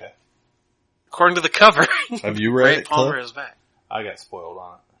it, but according to the cover, have you read Ray Palmer is back. I got spoiled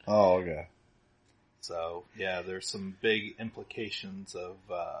on it. Oh, okay. So yeah, there's some big implications of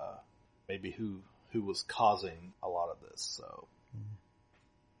maybe who was causing a lot of this. So,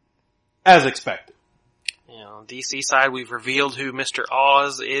 as expected. On DC side, we've revealed who Mr.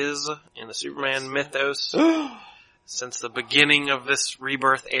 Oz is in the Superman mythos since the beginning of this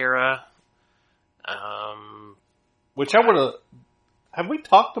rebirth era. Which have we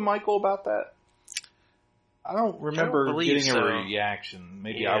talked to Michael about that? I don't remember getting a reaction.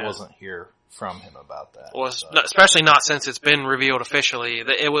 Maybe I wasn't here from him about that. Well, especially not since it's been revealed officially.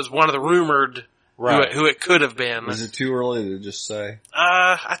 It was one of the rumored who it could have been. Is it too early to just say?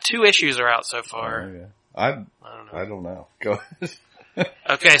 2 issues are out so far. Oh, yeah. I don't know. Go ahead.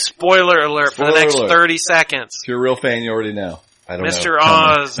 Okay, spoiler alert for the next 30 seconds. If you're a real fan, you already know. I don't know. Mr.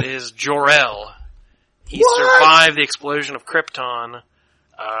 Oz is Jor-El. He survived the explosion of Krypton,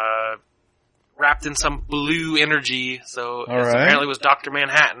 wrapped in some blue energy, so apparently it was Dr.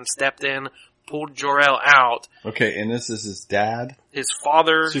 Manhattan stepped in, pulled Jor-El out. Okay, and this is his dad? His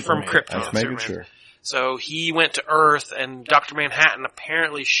father Superman. from Krypton. I was making sure. So he went to Earth, and Dr. Manhattan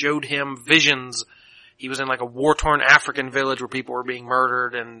apparently showed him visions. He was in like a war-torn African village where people were being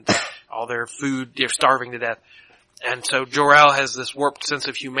murdered and all their food, they're starving to death. And so Jor-El has this warped sense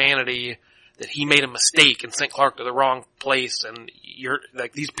of humanity that he made a mistake and sent Clark to the wrong place, and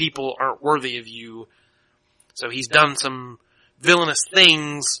these people aren't worthy of you. So he's done some villainous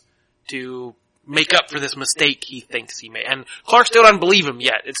things to make up for this mistake he thinks he made. And Clark still doesn't believe him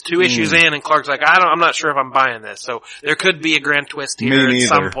yet. It's 2 issues in, and Clark's like, I'm not sure if I'm buying this. So there could be a grand twist here at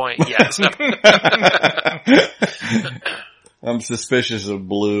some point. Yes. I'm suspicious of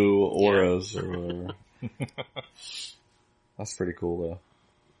blue auras or whatever. That's pretty cool, though.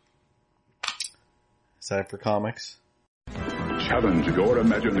 Is that for comics? Challenge your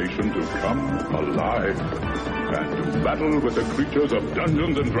imagination to come alive and to battle with the creatures of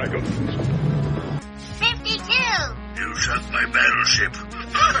Dungeons and Dragons. 52! You sunk my battleship.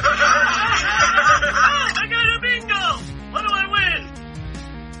 I got a bingo! What do I win?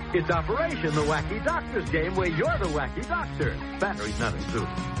 It's Operation the Wacky Doctor's game where you're the wacky doctor. Batteries not included.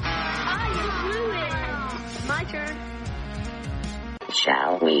 I blew it. My turn.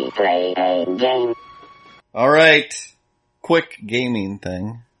 Shall we play a game? All right. Quick gaming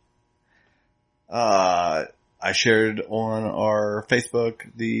thing. I shared on our Facebook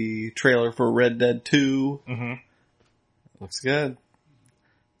the trailer for Red Dead 2. Mm-hmm. Looks good.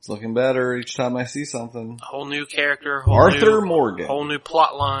 It's looking better each time I see something. Whole new character. Arthur Morgan. Whole new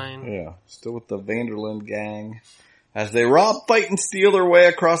plot line. Yeah. Still with the Vanderlyn gang. As they rob, fight, and steal their way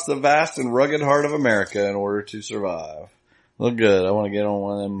across the vast and rugged heart of America in order to survive. Look good. I want to get on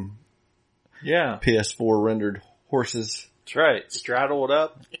one of them PS4 rendered horses. That's right. Straddle it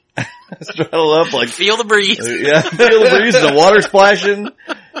up. Straddle up like... Feel the breeze. Yeah, feel the breeze. The water splashing.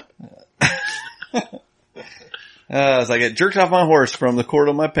 As I get jerked off my horse from the cord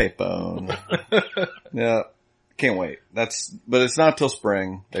of my payphone. Yeah. Can't wait. But it's not till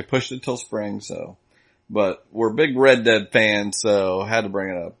spring. They pushed it till spring, so. But we're big Red Dead fans, so had to bring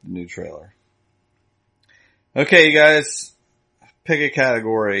it up. The new trailer. Okay, you guys. Pick a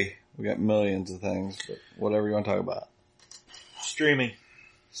category. We got millions of things, but whatever you want to talk about. Streaming.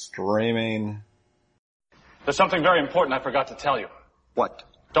 Streaming. There's something very important I forgot to tell you. What?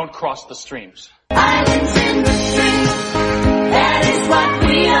 Don't cross the streams. Islands in the stream, that is what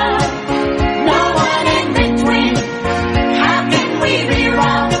we are. No one in between. How can we be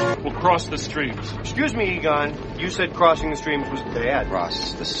wrong? We'll cross the streams. Excuse me, Egon. You said crossing the streams was bad.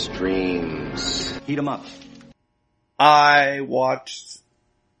 Cross the streams. Heat 'em up. I watched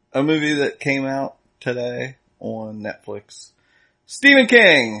a movie that came out today on Netflix. Stephen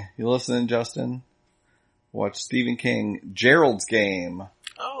King. You listening, Justin? Watch Stephen King, Gerald's Game.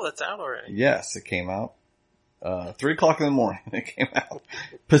 Oh, that's out already. Yes, it came out. 3 o'clock in the morning it came out.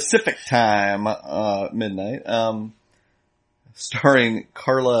 Pacific time, midnight. Starring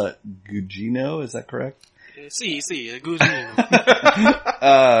Carla Gugino, is that correct? Gugino.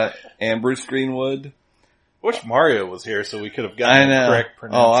 And Bruce Greenwood. Wish Mario was here so we could have gotten the correct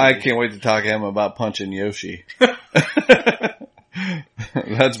pronunciation. Oh, I can't wait to talk to him about punching Yoshi.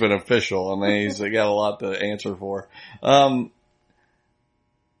 That's been official, and he's got a lot to answer for.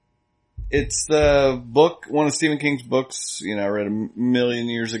 It's the book, one of Stephen King's books, I read a million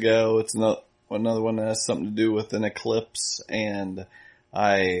years ago. It's another one that has something to do with an eclipse, and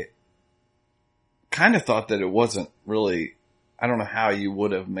I kind of thought that it wasn't really, I don't know how you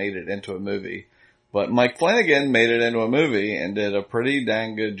would have made it into a movie, but Mike Flanagan made it into a movie and did a pretty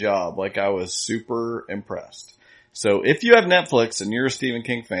dang good job. Like, I was super impressed. So if you have Netflix and you're a Stephen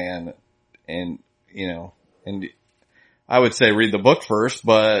King fan, and I would say read the book first,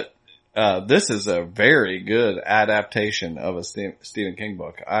 but this is a very good adaptation of a Stephen King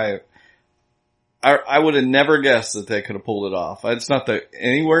book. I would have never guessed that they could have pulled it off. It's not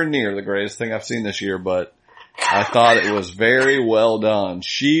anywhere near the greatest thing I've seen this year, but I thought it was very well done.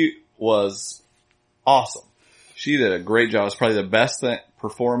 She was awesome. She did a great job. It's probably the best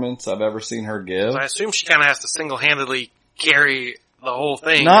performance I've ever seen her give. So I assume she kind of has to single-handedly carry the whole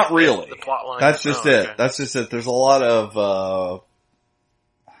thing. Not really. The plot line. That's just it. Okay. That's just it. There's a lot of,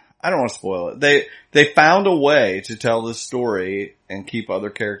 I don't want to spoil it. They found a way to tell this story and keep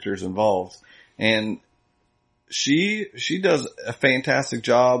other characters involved. And she does a fantastic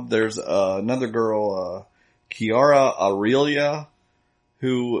job. There's another girl, Chiara Aurelia,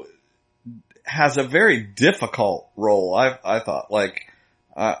 who has a very difficult role. I thought,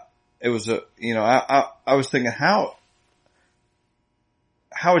 it was I was thinking how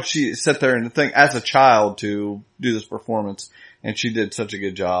would she sit there and think as a child to do this performance, and she did such a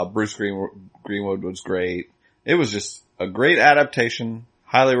good job. Bruce Greenwood was great. It was just a great adaptation.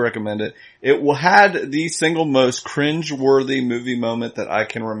 Highly recommend it. It had the single most cringe-worthy movie moment that I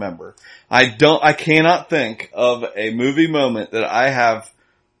can remember. I cannot think of a movie moment that I have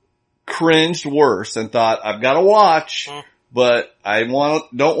cringed worse and thought, I've got to watch, but I don't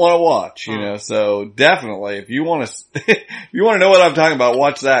want to watch, so definitely if you want to know what I'm talking about,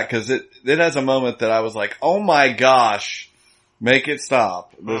 watch that, cause it has a moment that I was like, oh my gosh, make it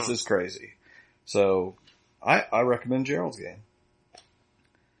stop. This is crazy. So I recommend Gerald's Game.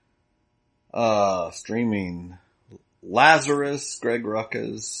 Streaming Lazarus, Greg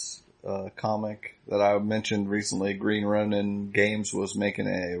Rucka's comic that I mentioned recently, Green Ronin Games was making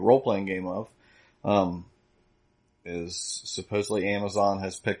a role-playing game of, is supposedly Amazon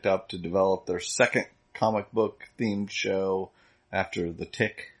has picked up to develop their second comic book themed show after The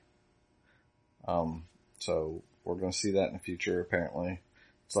Tick. So we're going to see that in the future, apparently.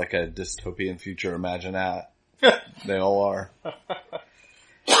 It's like a dystopian future, imagine that. They all are.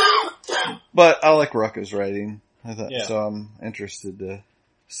 But I like Rucka's writing. So I'm interested to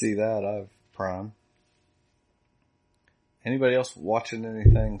see that. I have Prime. Anybody else watching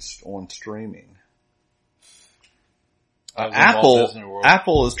anything on streaming?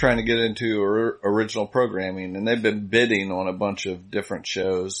 Apple is trying to get into original programming, and they've been bidding on a bunch of different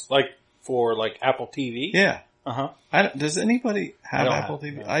shows. For Apple TV? Yeah. Uh-huh. Does anybody have Apple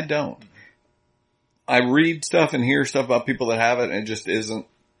TV? No. I don't. I read stuff and hear stuff about people that have it, and it just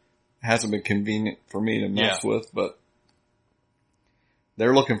hasn't been convenient for me to mess with, but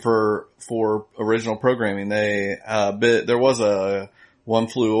they're looking for original programming. There was a One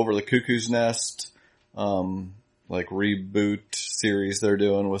Flew Over the Cuckoo's Nest, reboot series they're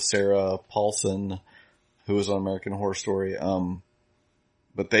doing with Sarah Paulson, who was on American Horror Story.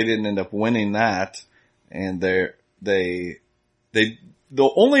 But they didn't end up winning that, and the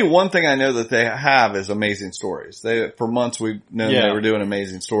only one thing I know that they have is Amazing Stories. For months we've known they were doing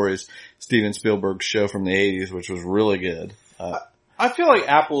Amazing Stories, Steven Spielberg's show from the 80s, which was really good. I feel like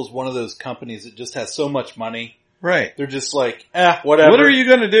Apple is one of those companies that just has so much money. Right. They're just like, whatever. What are you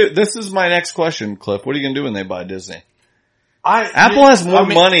going to do? This is my next question, Cliff. What are you going to do when they buy Disney? Apple has more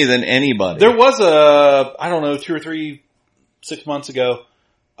money than anybody. There was 2 or 3, 6 months ago,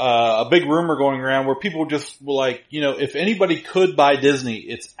 a big rumor going around where people just were like, if anybody could buy Disney,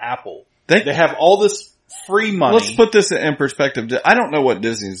 it's Apple. They have all this free money. Let's put this in perspective. I don't know what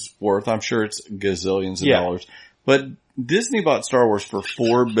Disney's worth. I'm sure it's gazillions of dollars. But Disney bought Star Wars for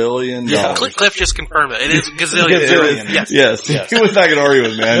 $4 billion. Yeah, Cliff just confirmed it. It is gazillion. Yes. He was not going to argue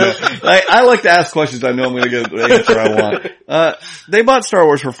with me. I know. I like to ask questions. I know I'm going to get the answer I want. They bought Star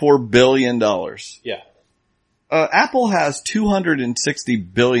Wars for $4 billion. Yeah. Apple has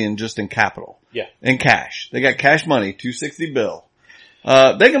 $260 billion just in capital. Yeah. In cash. They got cash money, $260 billion.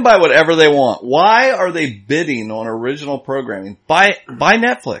 They can buy whatever they want. Why are they bidding on original programming? Buy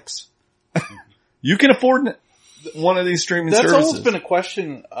Netflix. You can afford one of these streaming services. That's always been a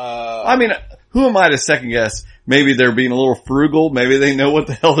question. I mean, who am I to second guess? Maybe they're being a little frugal. Maybe they know what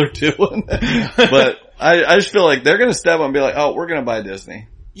the hell they're doing. But I just feel like they're going to step up and be like, oh, we're going to buy Disney.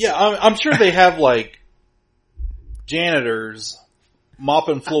 Yeah, I'm sure they have like janitors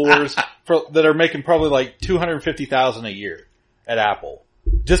mopping floors that are making probably like $250,000 a year at Apple.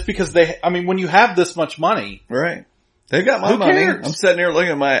 Just because when you have this much money. Right. They've got my money. I'm sitting here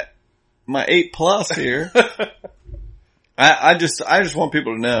looking at my 8 Plus here. I just want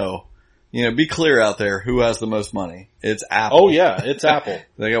people to know, be clear out there who has the most money. It's Apple. Oh yeah, it's Apple.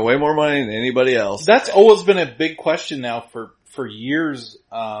 They got way more money than anybody else. That's always been a big question now for years.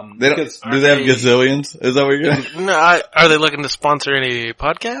 Do they have gazillions? Is that what you're getting? No, are they looking to sponsor any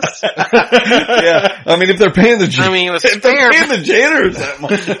podcasts? Yeah. I mean, if they're paying the janitors that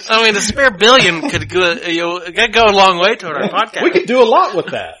much. The spare billion could go a long way toward our podcast. We could do a lot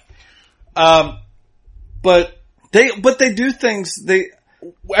with that. But they do things.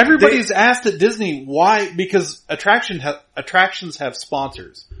 Everybody's asked at Disney why, because attractions have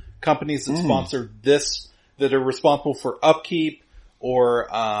sponsors, companies that sponsor this, that are responsible for upkeep or,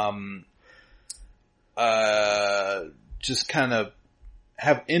 just kind of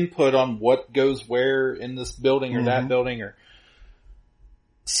have input on what goes where in this building or that building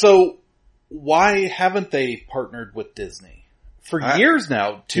so why haven't they partnered with Disney? For years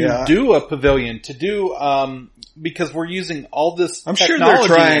now to do a pavilion, to do, because we're using all this I'm sure they're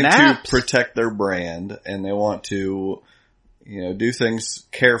trying to protect their brand and they want to, do things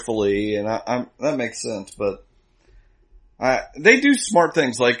carefully and that makes sense, but they do smart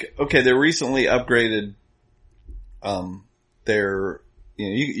things like, okay, they recently upgraded, their,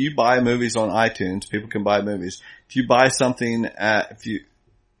 you buy movies on iTunes, people can buy movies. If you buy something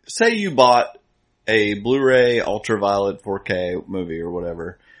say you bought a Blu-ray ultraviolet 4K movie or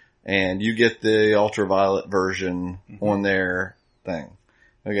whatever, and you get the ultraviolet version on their thing.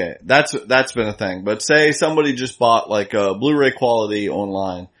 Okay, that's been a thing. But say somebody just bought like a Blu-ray quality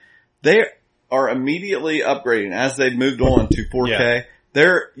online, they are immediately upgrading as they've moved on to 4K.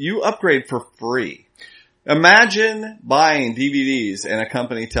 Yeah. You upgrade for free. Imagine buying DVDs and a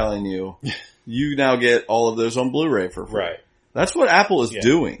company telling you, you now get all of those on Blu-ray for free. Right. That's what Apple is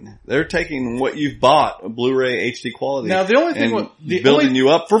doing. They're taking what you've bought, a Blu-ray HD quality, now the only thing building you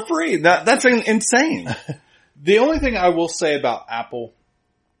up for free. That's insane. The only thing I will say about Apple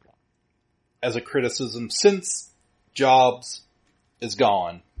as a criticism, since Jobs is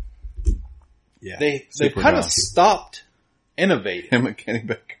gone, they've kind of stopped innovating. Him and Kenny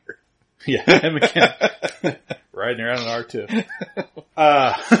Baker. Yeah, him and Kenny. Riding around an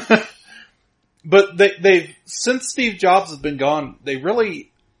R2. But they've, since Steve Jobs has been gone, they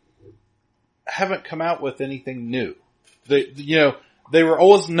really haven't come out with anything new. They were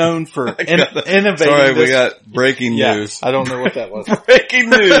always known for innovating. Sorry, we got breaking news. I don't know what that was.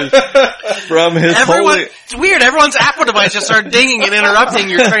 Breaking news from his It's weird. Everyone's Apple device just started dinging and interrupting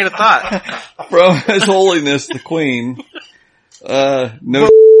your train of thought. From His Holiness the Queen. No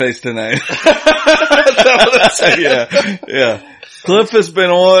face tonight. Yeah. Cliff has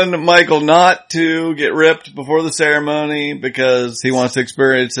been on Michael not to get ripped before the ceremony because he wants to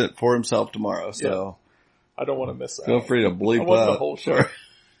experience it for himself tomorrow. So I don't want to miss that. Feel free to bleep the whole show.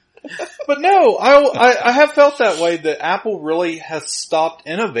 But no, I have felt that way, that Apple really has stopped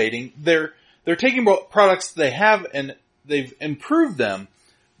innovating. They're taking products they have and they've improved them,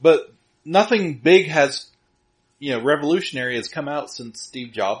 but nothing big has, revolutionary has come out since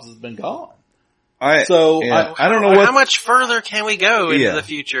Steve Jobs has been gone. I don't know how much further can we go into the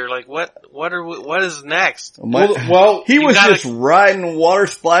future? Like what is next? Well, he was just riding, water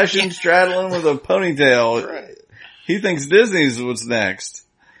splashing, straddling with a ponytail. Right. He thinks Disney's what's next.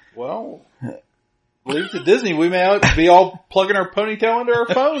 Well, leave it to Disney. We may be all plugging our ponytail into our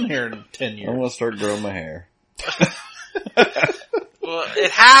phone here in 10 years. I'm gonna start growing my hair. Well, it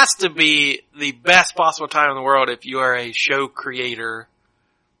has to be the best possible time in the world if you are a show creator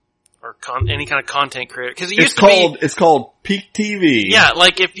or any kind of content creator. Cause it's called Peak TV. Yeah,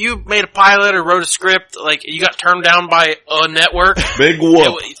 like if you made a pilot or wrote a script, like you got turned down by a network. Big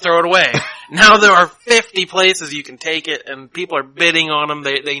whoop. Throw it away. Now there are 50 places you can take it and people are bidding on them.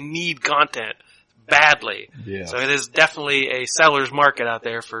 They need content badly. Yeah. So it is definitely a seller's market out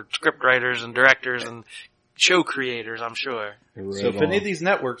there for script writers and directors and show creators, I'm sure. So if any of these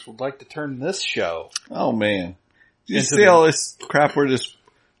networks would like to turn this show. Oh man. You see all this crap we're just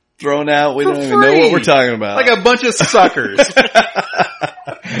throwing out? We don't even know what we're talking about. Like a bunch of suckers.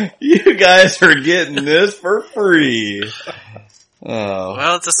 You guys are getting this for free. Oh.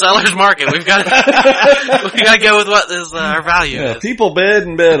 Well, it's a seller's market. We've got to go with what is our value is. People bid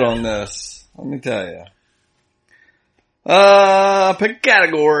on this. Let me tell you. Pick a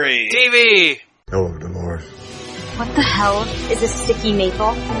category. TV. Oh, Dolores. What the hell is a sticky maple?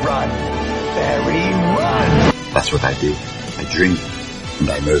 Run, Barry, run. That's what I do. I dream and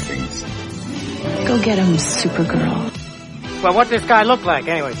I know things. Go get him, Supergirl. Well, what does this guy look like,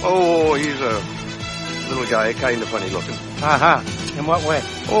 anyway? Oh, he's a little guy, kind of funny looking. Uh-huh. In what way?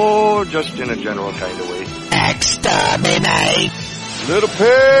 Oh, just in a general kind of way. Exterminate! Little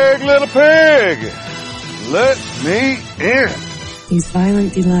pig! Let me in! These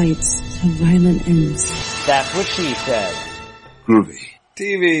violent delights have violent ends. That's what she said. Groovy.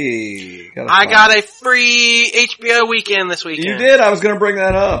 TV. I got a free HBO weekend this weekend. You did? I was going to bring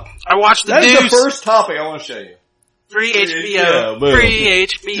that up. I watched The Deuce. That's the first topic I want to show you. Free HBO. Free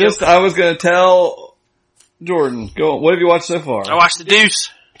HBO. I was going to tell Jordan, go. What have you watched so far? I watched The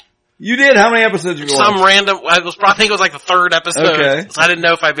Deuce. You did? How many episodes did you watch? Some random, I think it was like the third episode. Okay. So I didn't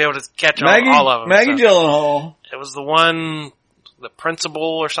know if I'd be able to catch all of them. Maggie Gyllenhaal. It was the one, the principal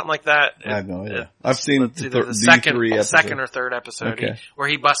or something like that. I have no idea. I've seen the second or third episode. Okay. Where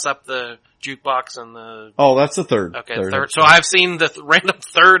he busts up the jukebox and the... Oh, that's the third. Okay, third. So I've seen the random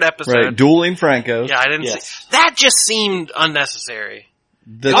third episode. Right, Dueling Francos. Yeah, I didn't see. That just seemed unnecessary.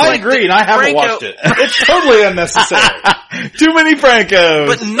 I agree, and I haven't watched it. It's totally unnecessary. Too many Francos.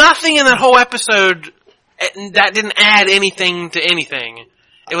 But nothing in that whole episode, that didn't add anything to anything.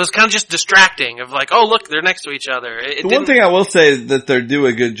 It was kind of just distracting of like, oh look, they're next to each other. The one thing I will say is that they do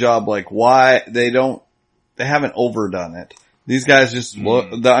a good job, like why they haven't overdone it. These guys just look,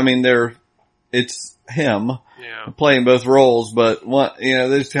 it's him playing both roles, but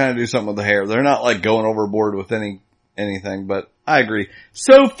they just kind of do something with the hair. They're not like going overboard with anything, but I agree.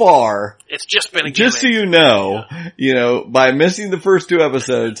 So far, it's just been a gimmick. Just so you know, by missing the first two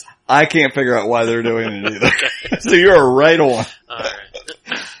episodes, I can't figure out why they're doing it either. So you're right on. Alright.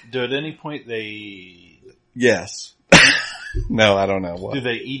 Do at any point they... Yes. No, I don't know. What? Do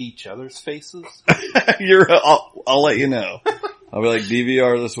they eat each other's faces? I'll let you know. I'll be like,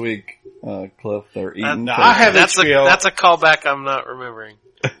 DVR this week, Cliff, they're eating. I have HBO. That's a callback I'm not remembering.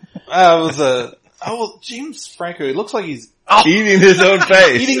 James Franco, it looks like he's eating his own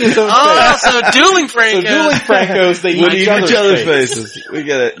face. So Dueling Francos. So Dueling Francos, they eat each other's faces. We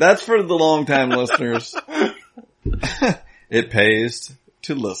get it. That's for the long-time listeners. It pays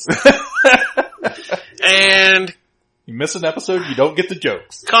to listen. And you miss an episode, you don't get the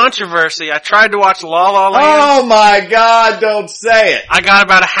jokes. Controversy. I tried to watch La La Land. Oh my God, don't say it. I got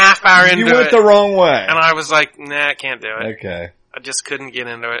about a half hour into it. You went the wrong way. And I was like, nah, I can't do it. Okay. I just couldn't get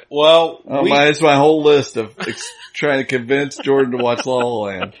into it. Well, it's my whole list of trying to convince Jordan to watch La La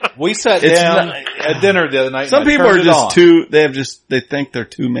Land. We sat down at dinner the other night. Some people are just they think they're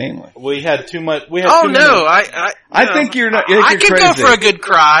too manly. We had too much. I think you're not. I could go for a good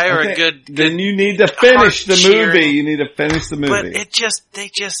cry or a good. Then you need to finish the movie. You need to finish the movie. But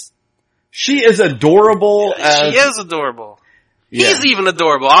she is adorable. She is adorable. Yeah. He's even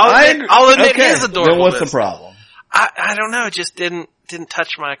adorable. I'll admit he is adorable. Then what's the problem? I don't know. It just didn't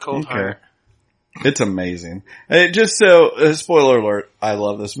touch my cold heart. It's amazing. Just so, spoiler alert, I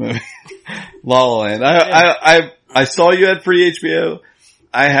love this movie. La La Land. I saw you had free HBO.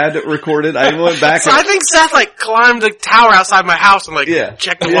 I had it recorded. I went back. I think Seth climbed the tower outside my house and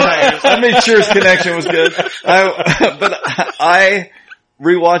checked the wires. I made sure his connection was good. But I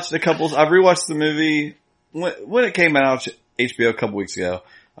rewatched I've rewatched the movie when it came out on HBO a couple weeks ago.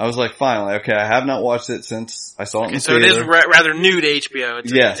 I was like, finally, okay, I have not watched it since I saw it in the theater. So it is rather new to HBO.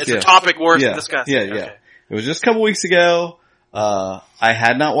 It's a topic worth discussing. Yeah. It was just a couple weeks ago. I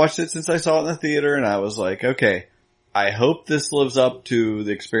had not watched it since I saw it in the theater, and I was like, okay, I hope this lives up to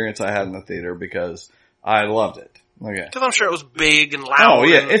the experience I had in the theater because I loved it. Okay. Because I'm sure it was big and loud. Oh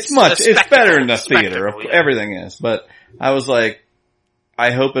yeah, it's better in the theater. Everything is. But I was like,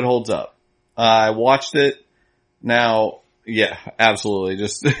 I hope it holds up. I watched it. Now, yeah, absolutely.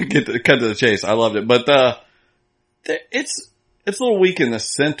 Just cut to the chase. I loved it. But, it's a little weak in the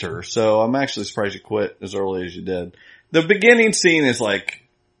center, so I'm actually surprised you quit as early as you did. The beginning scene is like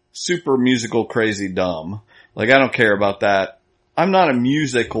super musical crazy dumb. Like I don't care about that. I'm not a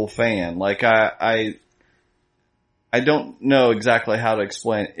musical fan. Like I don't know exactly how to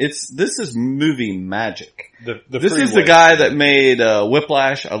explain it. This is movie magic. This is the guy that made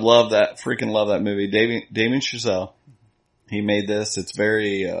Whiplash. I love that movie. Damien Chazelle. He made this. It's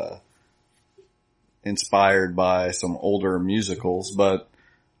very inspired by some older musicals, but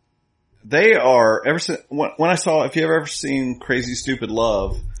they are ever since when I saw. If you ever seen Crazy Stupid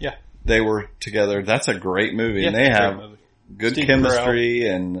Love, yeah, they were together. That's a great movie, and they have good chemistry,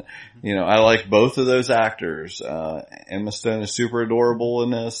 and I like both of those actors. Emma Stone is super adorable in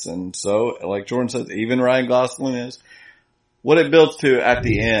this, and so, like Jordan says, even Ryan Gosling is. What it builds to at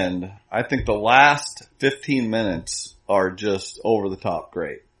the end, I think the last 15 minutes are just over the top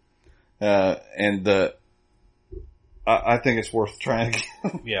great. And I think it's worth trying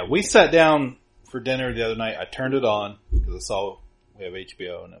again. Yeah, we sat down for dinner the other night. I turned it on because I saw we have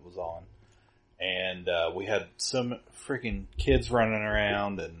HBO and it was on. And we had some freaking kids running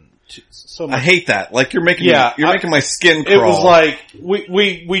around and so much. I hate that. Like you're making my skin crawl. It was like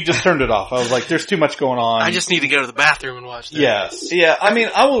we just turned it off. I was like, there's too much going on. I just need to go to the bathroom and watch that. Yes. Yeah, I mean,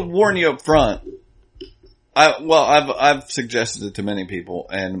 I will warn you up front. I've suggested it to many people,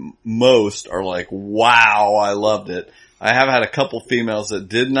 and most are like, "Wow, I loved it." I have had a couple females that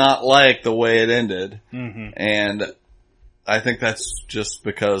did not like the way it ended, and I think that's just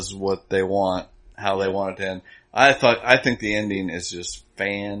because what they want, how they want it to end. I think the ending is just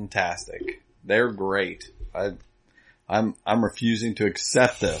fantastic. They're great. I'm refusing to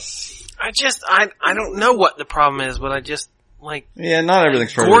accept this. I don't know what the problem is, but I just. Yeah, not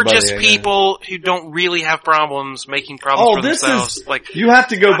everything's for gorgeous everybody. People who don't really have problems making problems for themselves. You have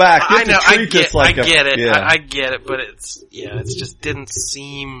to go back. I know, I get it. Yeah. I get it, but it just didn't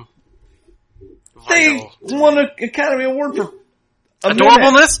seem vital. They won an Academy Award for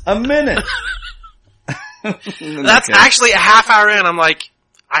adorableness? A minute. That's actually a half hour in. I'm like,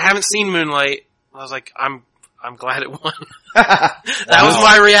 I haven't seen Moonlight. I was like, I'm glad it won. That was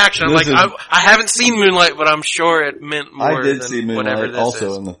my reaction. I'm I haven't seen Moonlight, but I'm sure it meant more. I did than see whatever Moonlight this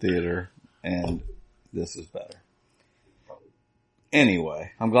also is. in the theater, and this is better.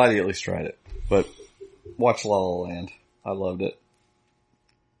 Anyway, I'm glad you at least tried it. But watch La La Land. I loved it.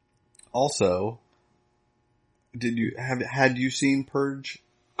 Also, had you seen Purge?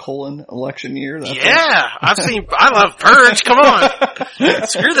 Election year? I love Purge, come on!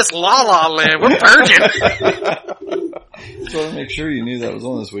 Screw this La La Land, we're purging! Just want to make sure you knew that was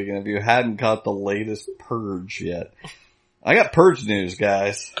on this weekend if you hadn't caught the latest Purge yet. I got Purge news,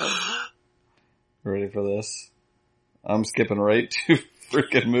 guys. Ready for this? I'm skipping right to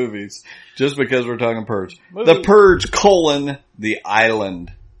freaking movies, just because we're talking Purge. The Purge, The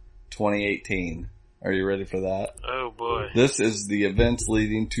Island, 2018. Are you ready for that? Oh boy. This is the events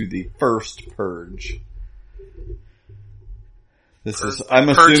leading to the first Purge. I'm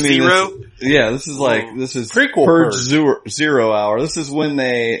assuming Zero? This is prequel Purge 0 hour. This is when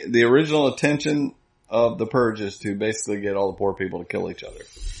the original intention of the Purge is to basically get all the poor people to kill each other.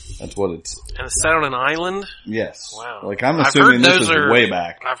 That's what it's. And it's set on an island? Yes. Wow. Like I'm assuming this is way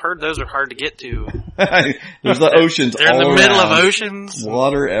back. I've heard those are hard to get to. There's the oceans all around. They're in the middle of oceans.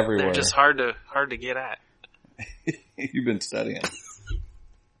 Water everywhere. They're just hard to get at. You've been studying.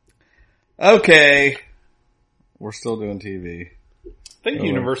 Okay. We're still doing TV. I think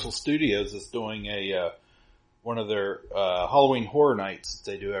Universal Studios is doing one of their Halloween Horror Nights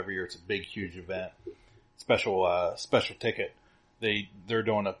that they do every year. It's a big, huge event. Special ticket. They're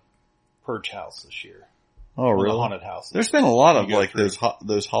doing a Purge house this year. Oh, really? A haunted house. There's been a lot of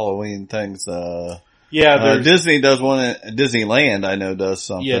those Halloween things. Disney does one at Disneyland. I know does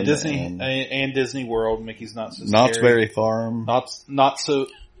something. Yeah, Disney and Disney World. Mickey's Not So Scary. Knott's Berry Farm. Not so.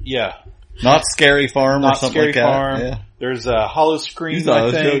 Yeah. Not Scary Farm or something like that. Farm. Yeah. There's a Hollow Scream.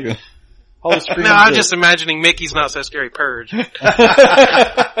 I think. Hollow Scream. No, I'm just imagining Mickey's Not So Scary Purge.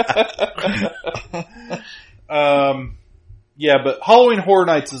 Yeah, but Halloween Horror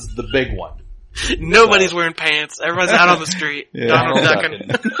Nights is the big one. Nobody's wearing pants. Everyone's out on the street. Yeah, Donald ducking.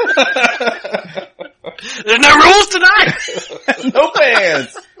 There's no rules tonight! No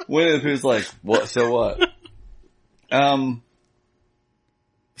pants! Winnie who's like, what, so what?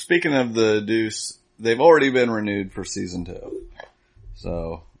 Speaking of the Deuce, they've already been renewed for season 2.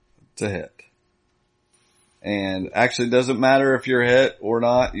 So, it's a hit. And actually it doesn't matter if you're a hit or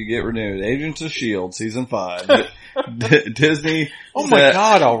not, you get renewed. Agents of S.H.I.E.L.D. season 5. Disney. Oh my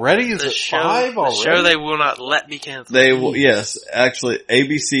god, already? Is it 5 already? The show they will not let me cancel. They will, yes. Actually,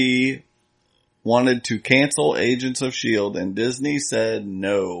 ABC wanted to cancel Agents of S.H.I.E.L.D. and Disney said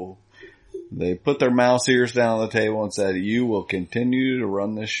no. They put their mouse ears down on the table and said, you will continue to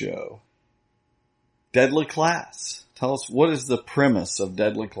run this show. Deadly Class. Tell us, what is the premise of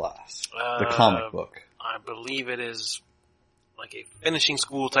Deadly Class? The comic book. I believe it is like a finishing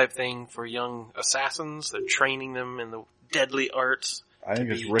school type thing for young assassins. They're training them in the deadly arts. I think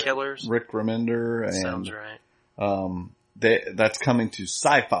it's killers. Rick Remender. And, sounds right. That's coming to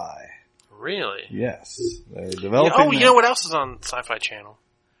Sci-Fi. Really? Yes. They're developing. You know what else is on Sci-Fi Channel?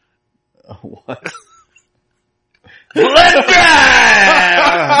 What? Blood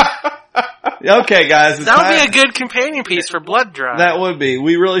Drive! Okay, guys. That would be a good companion piece for Blood Drive. That would be.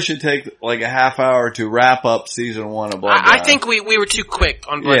 We really should take like a half hour to wrap up season 1 of Blood Drive. I think we were too quick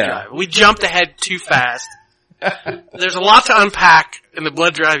on Blood Drive. We jumped ahead too fast. There's a lot to unpack in the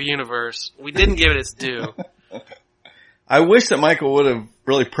Blood Drive universe. We didn't give it its due. I wish that Michael would have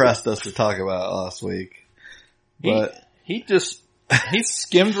really pressed us to talk about it last week. But he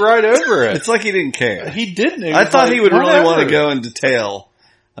skimmed right over it. It's like he didn't care. He didn't. I thought he would really want to go in detail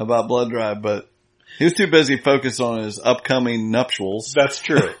about Blood Drive, but he was too busy focused on his upcoming nuptials. That's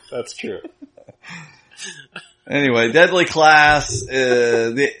true. That's true. Anyway, Deadly Class,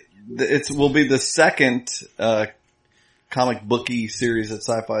 it will be the second, comic booky series that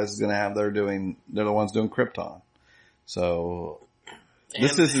Sci-Fi is going to have. They're the ones doing Krypton. So,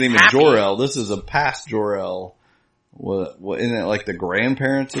 this isn't even Jor-El. This is a past Jor-El. What, isn't it like the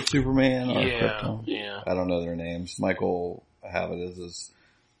grandparents of Superman or Krypton? Yeah. I don't know their names. Michael will have it as his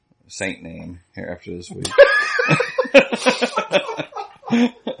saint name here after this week.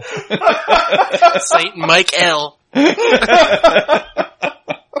 Saint Mike L. of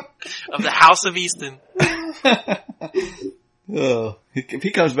the House of Easton. If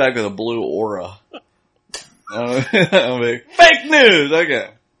he comes back with a blue aura. I'll be, fake news! Okay.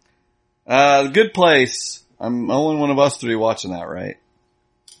 The Good Place. I'm only one of us three watching that, right?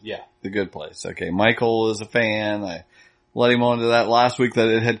 Yeah. The Good Place. Okay, Michael is a fan. I let him on to that last week that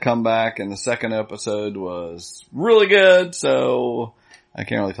it had come back, and the second episode was really good, so I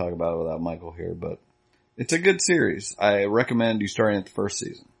can't really talk about it without Michael here, but it's a good series. I recommend you starting at the first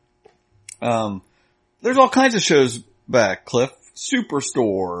season. There's all kinds of shows back, Cliff.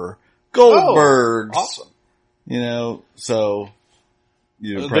 Superstore, Goldbergs. Oh, awesome. So...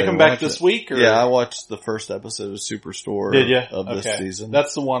 They come back this week? Or? Yeah, I watched the first episode of Superstore. Did you? Of this season.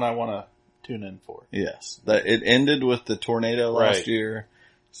 That's the one I want to tune in for. Yes. It ended with the tornado last year,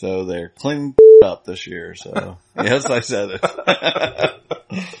 so they're cleaning up this year, so. Yes, I said it.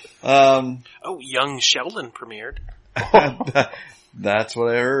 Young Sheldon premiered. That's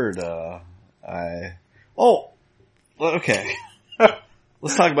what I heard. Okay.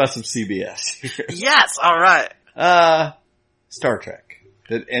 Let's talk about some CBS here. Yes, alright. Star Trek.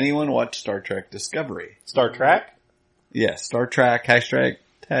 Did anyone watch Star Trek Discovery? Star Trek? Yes, Star Trek,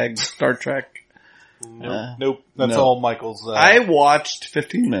 #tag Star Trek. Nope. That's all Michael's. I watched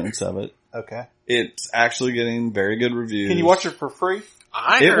 15 minutes of it. Okay. It's actually getting very good reviews. Can you watch it for free?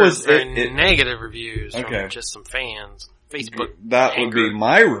 I heard negative reviews from just some fans. Facebook. That would be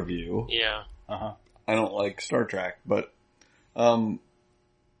my review. Yeah. Uh-huh. I don't like Star Trek, but the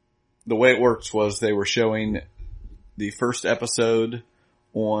way it works was they were showing the first episode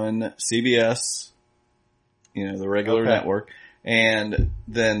on CBS, the regular network, and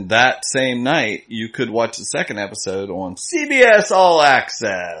then that same night you could watch the second episode on CBS All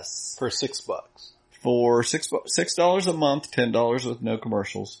Access for $6. For $6 a month, $10 with no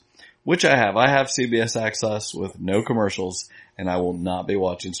commercials, which I have. I have CBS Access with no commercials, and I will not be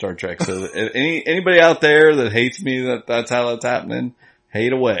watching Star Trek. So anybody out there that hates me that's how that's happening,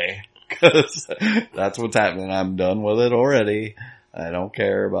 hate away. Cause that's what's happening. I'm done with it already. I don't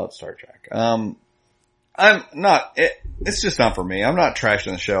care about Star Trek. It's just not for me. I'm not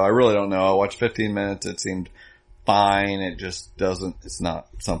trashing the show. I really don't know. I watched 15 minutes. It seemed fine. It just it's not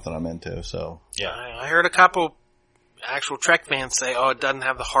something I'm into, so. Yeah. I heard a couple actual Trek fans say, it doesn't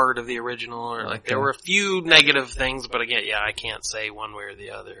have the heart of the original, or there were a few negative things, but again, I can't say one way or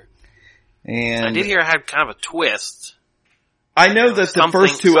the other. And I did hear it had kind of a twist. I know that the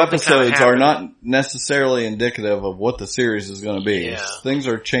first two episodes are not necessarily indicative of what the series is going to be. Yeah. Things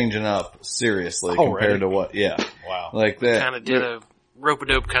are changing up seriously compared to what, Wow. Like that. Kind of did a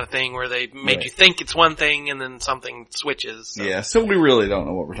rope-a-dope kind of thing where they made you think it's one thing and then something switches. So. Yeah, so we really don't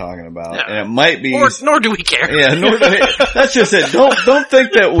know what we're talking about. No. And it might be... Nor do we care. Yeah, that's just it. Don't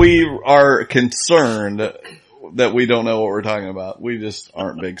think that we are concerned that we don't know what we're talking about. We just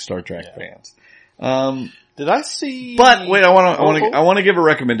aren't big Star Trek fans. Did I see? But wait, I want to give a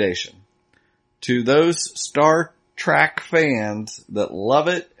recommendation to those Star track fans that love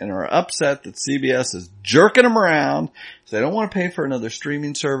it and are upset that CBS is jerking them around. So they don't want to pay for another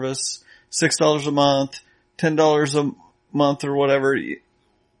streaming service, $6 a month, $10 a month or whatever.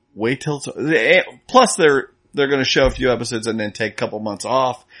 Wait till, plus they're going to show a few episodes and then take a couple months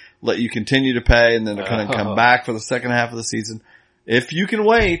off, let you continue to pay, and then they're going to come back for the second half of the season. If you can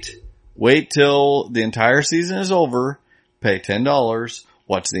wait till the entire season is over, pay $10,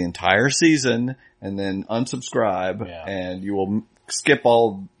 watch the entire season, and then unsubscribe, and you will skip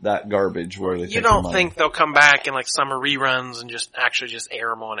all that garbage where they take You don't think they'll come back in like summer reruns and just air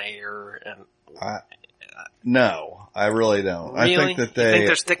them on air? And no, I really don't. Really? I think that you think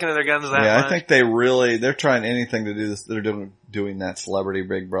they're sticking to their guns that much? I think they're trying anything to do this. They're doing that Celebrity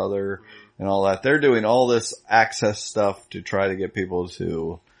Big Brother and all that. They're doing all this access stuff to try to get people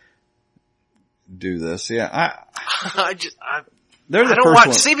to do this. Yeah, I don't watch.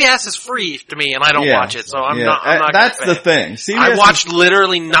 CBS is free to me, and I don't watch it, so I'm not. That's the thing. CBS I watched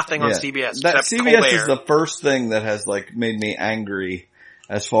literally nothing on CBS. That except CBS Colbert. is the first thing that has like made me angry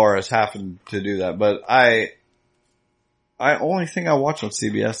as far as having to do that. But I only thing I watch on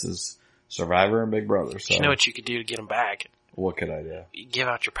CBS is Survivor and Big Brother. So you know what you could do to get them back? What could I do? You give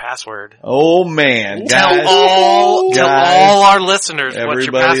out your password. Oh man, guys. Tell all our listeners what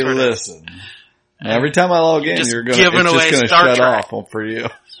your password listen. Is. Every time I log in, just it's just going to shut off for you.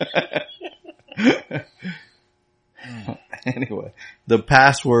 Anyway, the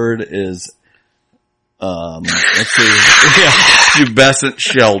password is, let's see, Pubescent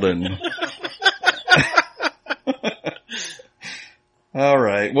Sheldon. All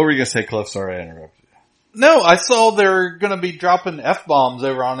right. What were you going to say, Cliff? Sorry I interrupted you. No, I saw they're going to be dropping F-bombs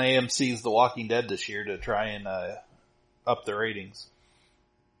over on AMC's The Walking Dead this year to try and up the ratings.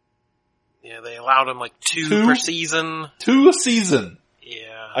 Yeah, they allowed them like two per season. 2 a season.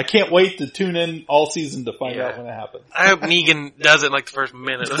 Yeah. I can't wait to tune in all season to find out when it happens. I hope Negan does it like the first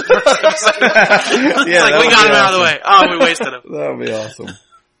minute of the first episode. It's like, we got him out of the way. Oh, we wasted him. That would be awesome.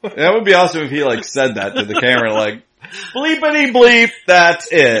 That would be awesome if he like said that to the camera, like, bleepity bleep, that's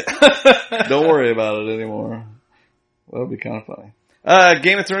it. Don't worry about it anymore. That would be kind of funny.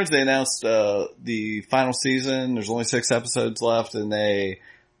 Game of Thrones, they announced, the final season. There's only 6 episodes left, and they,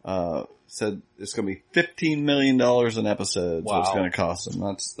 said it's going to be $15 million an episode. Wow. So it's going to cost them.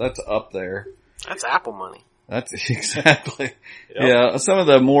 That's up there. That's Apple money. That's exactly. Yep. Yeah. Some of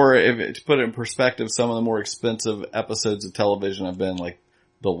the more, to put it in perspective, some of the more expensive episodes of television have been like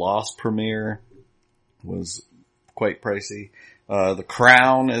The Lost premiere was quite pricey. The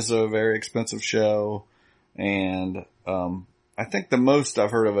Crown is a very expensive show. And, I think the most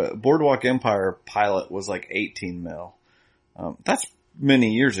I've heard of it, Boardwalk Empire pilot was like 18 mil. That's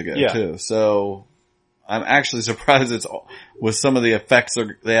many years ago too. So I'm actually surprised it's with some of the effects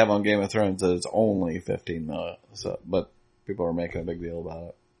they have on Game of Thrones that it's only 15 million. So, but people are making a big deal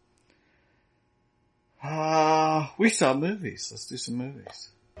about it. We saw movies. Let's do some movies.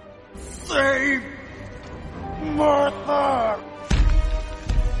 Save Martha!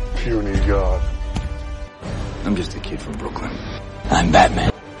 Puny God. I'm just a kid from Brooklyn. I'm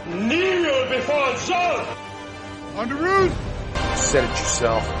Batman. Kneel before Zeus! On the roof! Said it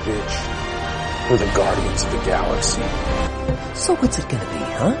yourself, bitch. We're the Guardians of the Galaxy. So what's it gonna be,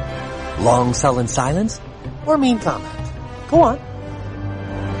 huh? Long sullen silence? Or mean comment? Go on.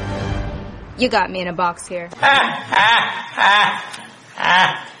 You got me in a box here.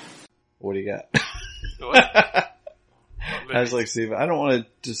 What do you got? I was like, Steve, I don't want to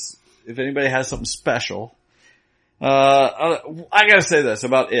just, if anybody has something special, I gotta say this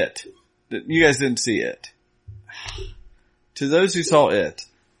about It. You guys didn't see It. To those who saw It,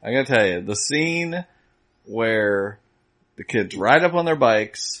 I gotta tell you, the scene where the kids ride up on their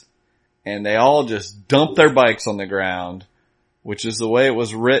bikes and they all just dump their bikes on the ground, which is the way it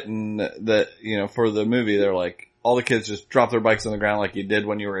was written that, for the movie, they're like, all the kids just drop their bikes on the ground like you did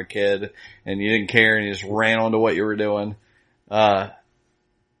when you were a kid and you didn't care and you just ran onto what you were doing.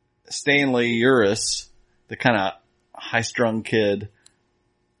 Stanley Uris, the kind of high-strung kid,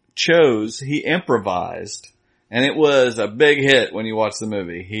 he improvised. And it was a big hit when you watch the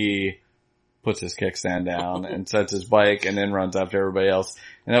movie. He puts his kickstand down and sets his bike and then runs after everybody else.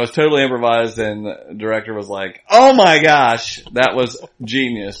 And that was totally improvised, and the director was like, oh my gosh, that was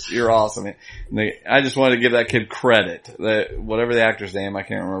genius. You're awesome. And I just wanted to give that kid credit. Whatever the actor's name, I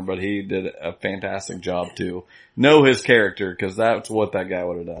can't remember, but he did a fantastic job to know his character, because that's what that guy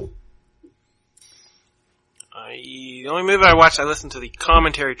would have done. The only movie I watched, I listened to the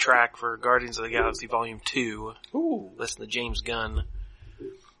commentary track for Guardians of the Galaxy Volume 2. Ooh. Listened to James Gunn.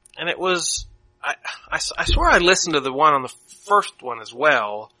 And it was, I swear I listened to the one on the first one as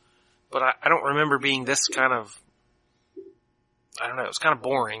well, but I don't remember being this kind of I don't know, it was kind of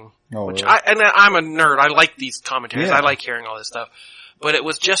boring. Oh, which really? I'm a nerd. I like these commentaries. Yeah. I like hearing all this stuff. But it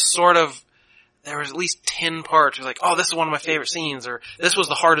was just sort of, there was at least 10 parts. It was like, oh, this is one of my favorite scenes, or this was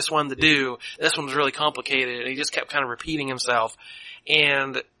the hardest one to do. This one was really complicated. And he just kept kind of repeating himself.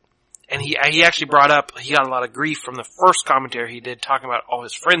 And he actually brought up, he got a lot of grief from the first commentary he did talking about all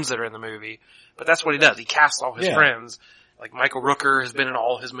his friends that are in the movie. But that's what he does. He casts all his friends. Like Michael Rooker has been in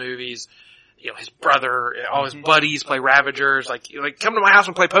all his movies. You know, his brother, all his buddies play Ravagers. Like come to my house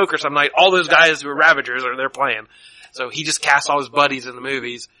and play poker some night. All those guys who are Ravagers are there playing. So he just casts all his buddies in the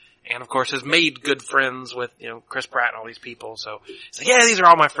movies. And of course has made good friends with, you know, Chris Pratt and all these people. So he's like, yeah, these are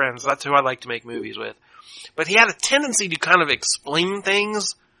all my friends. That's who I like to make movies with. But he had a tendency to kind of explain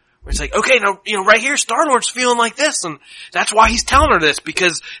things where it's like, okay, now, you know, right here, Star-Lord's feeling like this, and that's why he's telling her this,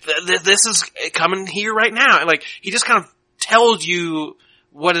 because this is coming here right now. And like, he just kind of tells you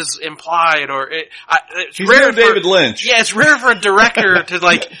what is implied, or it's He's rare no David Lynch. Yeah, it's rare for a director to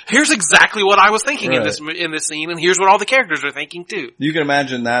like, here's exactly what I was thinking in this scene, and here's what all the characters are thinking too. You can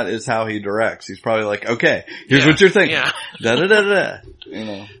imagine that is how he directs. He's probably like, okay, here's what you're thinking. Yeah. Da da da da. You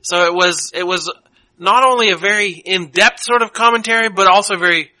know. So it was not only a very in-depth sort of commentary, but also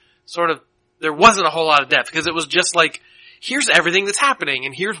very sort of, there wasn't a whole lot of depth, because it was just like, here's everything that's happening,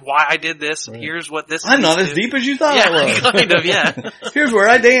 and here's why I did this, and here's what this is. I'm not as deep as you thought I was. Kind of, yeah. Here's where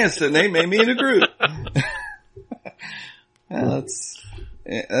I danced, and they made me in a group. Yeah,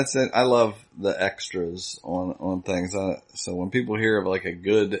 that's it. I love the extras on things. So when people hear of like a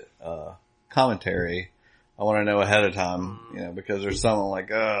good commentary, I want to know ahead of time, you know, because there's someone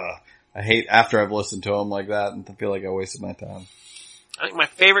like, I hate after I've listened to them like that and feel like I wasted my time. I think my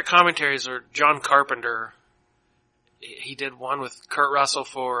favorite commentaries are John Carpenter. He did one with Kurt Russell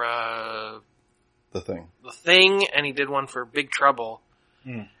for The Thing, and he did one for Big Trouble.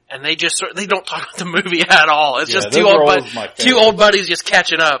 And they just they don't talk about the movie at all. It's just two old buddies just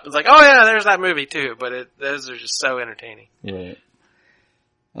catching up. It's like, oh yeah, there's that movie too. But those are just so entertaining. Right.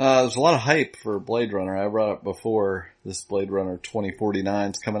 There's a lot of hype for Blade Runner. I brought up before, this Blade Runner 2049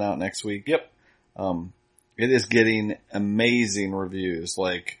 is coming out next week. Yep. It is getting amazing reviews.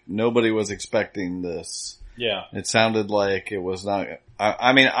 Like, nobody was expecting this. Yeah. It sounded like it was not,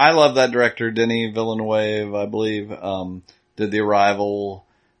 I mean, I love that director, Denis Villeneuve, I believe, did The Arrival,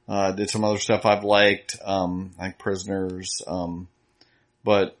 did some other stuff I've liked, like Prisoners,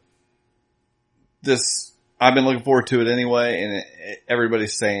 but this, I've been looking forward to it anyway, and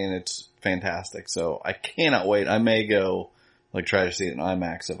everybody's saying it's fantastic, so I cannot wait. I may go, like, try to see it in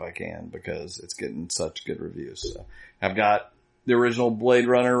IMAX if I can, because it's getting such good reviews. So I've got the original Blade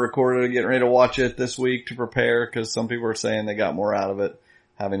Runner recorded, getting ready to watch it this week to prepare, because some people are saying they got more out of it,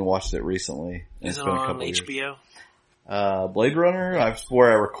 having watched it recently. Is it on HBO? Blade Runner? I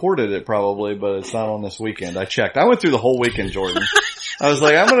swore I recorded it probably, but it's not on this weekend. I checked. I went through the whole weekend, Jordan. I was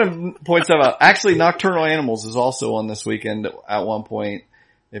like, I'm going to point stuff out. Actually, Nocturnal Animals is also on this weekend at one point.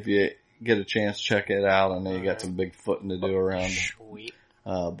 If you get a chance, check it out. I know you got some big footing to do around. Sweet.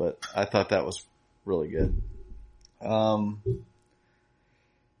 But I thought that was really good.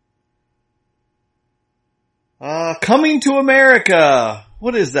 Coming to America.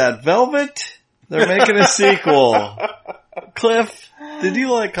 What is that? Velvet? They're making a sequel. Cliff, did you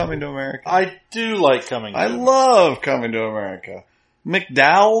like Coming to America? I do like Coming to America. I love Coming to America.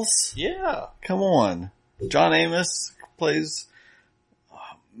 McDowell's? Yeah. Come on. John Amos plays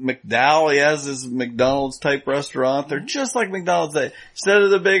McDowell. He has his McDonald's type restaurant. They're just like McDonald's. Instead of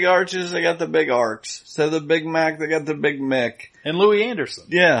the big arches, they got the big arcs. Instead of the Big Mac, they got the Big Mick. And Louis Anderson.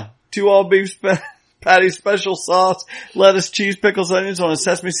 Yeah. 2 all beef patty, special sauce, lettuce, cheese, pickles, onions on a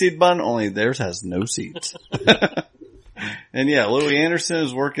sesame seed bun. Only theirs has no seeds. And yeah, Louis Anderson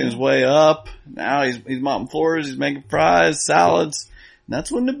is working his way up. Now he's mopping floors, he's making fries, salads. And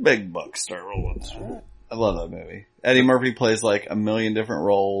that's when the big bucks start rolling. I love that movie. Eddie Murphy plays like a million different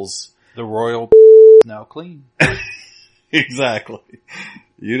roles. The royal now clean. Exactly.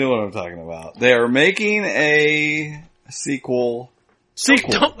 You know what I'm talking about. They are making a sequel.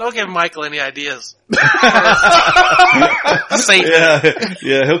 Don't give Michael any ideas.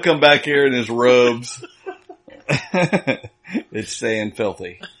 Yeah, he'll come back here in his robes. It's saying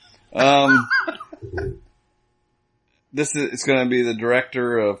filthy. It's going to be the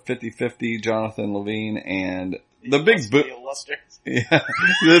director of 50-50, Jonathan Levine, and the big boot. Yeah,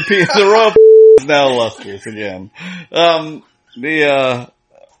 the royal is now illustrious again.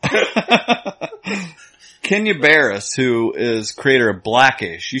 Kenya Barris, who is creator of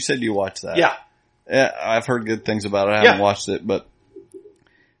Blackish. You said you watched that. Yeah. I've heard good things about it. I haven't watched it, but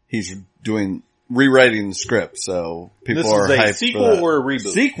he's rewriting the script, so people are hyped. This is a sequel or a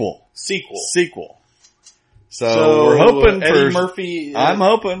reboot? Sequel. So we're hoping Eddie for Murphy. I'm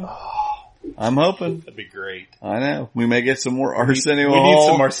hoping. I'm hoping. That'd be great. I know. We may get some more Arsenio We Hall. need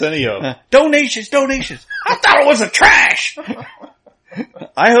some Arsenio. Donations. I thought it was a trash.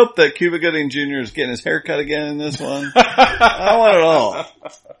 I hope that Cuba Gooding Jr. is getting his hair cut again in this one. I want it all.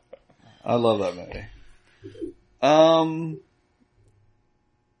 I love that movie.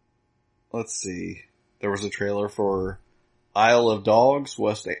 Let's see. There was a trailer for Isle of Dogs,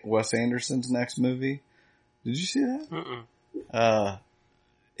 Wes Anderson's next movie. Did you see that? Mm-mm.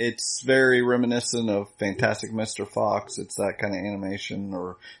 It's very reminiscent of Fantastic Mr. Fox. It's that kind of animation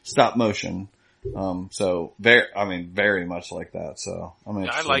or stop motion. So very much like that. So I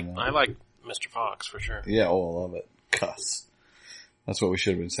like Mr. Fox for sure. Yeah, I love it. Cuss. That's what we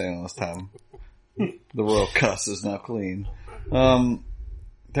should have been saying all this time. The royal cuss is now clean.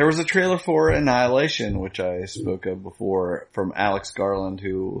 There was a trailer for Annihilation, which I spoke of before, from Alex Garland,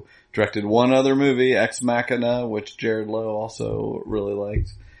 who directed one other movie, Ex Machina, which Jared Lowe also really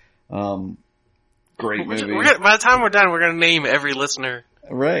liked. Great movie. By the time we're done, we're going to name every listener.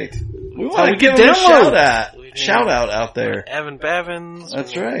 Right. We want to give them a shout out out there. Evan Bevins.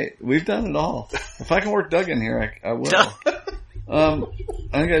 That's right. We've done it all. If I can work Doug in here, I will.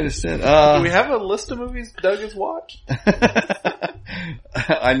 I think I just said, do we have a list of movies Doug has watched?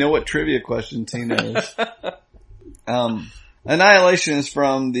 I know what trivia questions he knows. Annihilation is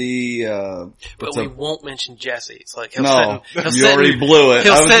from the, but we won't mention Jesse. It's like, you already blew it.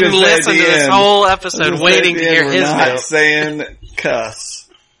 He'll sit and listen to this whole episode waiting to hear his note. Saying cuss.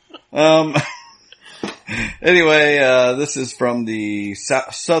 Anyway, this is from the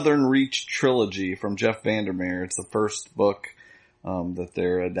Southern Reach trilogy from Jeff Vandermeer. It's the first book, that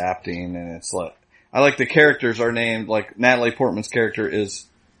they're adapting, and it's like, I like the characters are named, like Natalie Portman's character is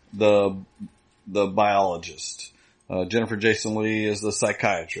the biologist. Jennifer Jason Leigh is the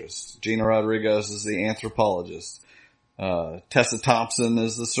psychiatrist. Gina Rodriguez is the anthropologist. Tessa Thompson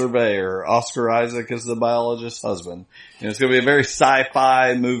is the surveyor. Oscar Isaac is the biologist's husband. And it's going to be a very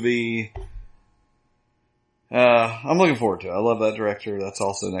sci-fi movie. I'm looking forward to it. I love that director. That's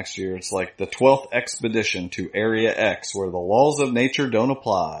also next year. It's like the 12th expedition to Area X, where the laws of nature don't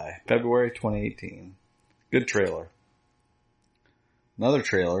apply. February 2018. Good trailer. Another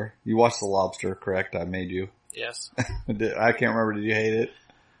trailer. You watched The Lobster, correct? I made you. Yes. I can't remember. Did you hate it?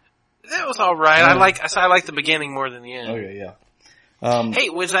 That was all right. I like the beginning more than the end. Okay, yeah. Hey,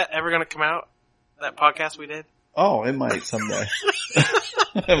 was that ever going to come out? That podcast we did? Oh, it might someday.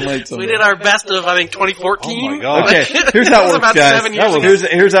 We did our best of, I think, 2014. Oh my God. Okay, here's how it works, guys.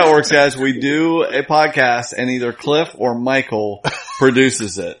 Here's how it works, guys. We do a podcast, and either Cliff or Michael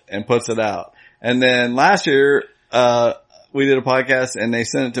produces it and puts it out. And then last year, we did a podcast, and they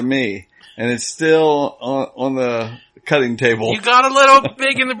sent it to me, and it's still on the cutting table. You got a little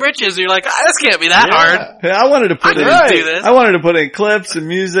big in the britches. You're like, this can't be that hard. I wanted to put do this. I wanted to put in clips and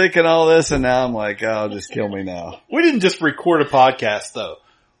music and all this, and now I'm like, oh, just kill me now. We didn't just record a podcast though.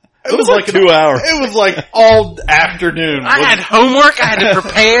 It was like 2 hours. It was like all afternoon. I had homework. I had to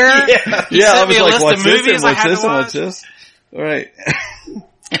prepare. Yeah, I was me a like, list what's of this movies and I had what's this to and watch. what's this? All right.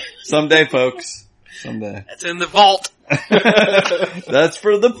 Someday, folks. Someday. It's in the vault. That's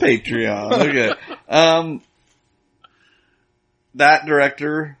for the Patreon. Okay. That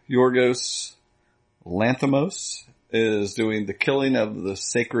director, Yorgos Lanthimos, is doing The Killing of the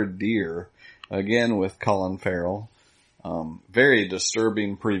Sacred Deer, again with Colin Farrell. Very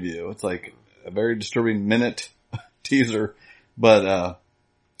disturbing preview. It's like a very disturbing minute teaser, but,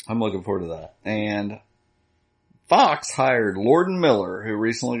 I'm looking forward to that. And Fox hired Lord and Miller, who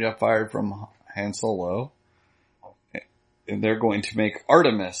recently got fired from Han Solo. And they're going to make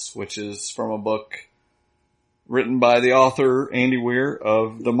Artemis, which is from a book written by the author Andy Weir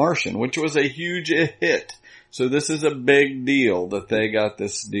of The Martian, which was a huge hit. So this is a big deal that they got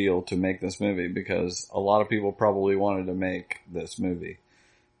this deal to make this movie, because a lot of people probably wanted to make this movie.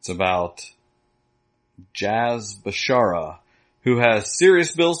 It's about Jaz Bashara, who has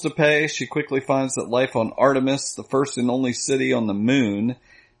serious bills to pay. She quickly finds that life on Artemis, the first and only city on the moon,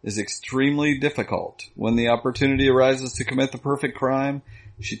 is extremely difficult. When the opportunity arises to commit the perfect crime,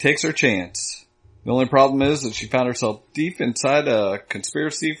 she takes her chance. The only problem is that she found herself deep inside a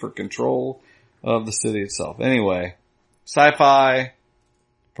conspiracy for control of the city itself. Anyway, sci-fi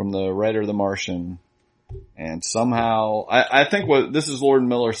from the writer of The Martian. And somehow, I think this is Lord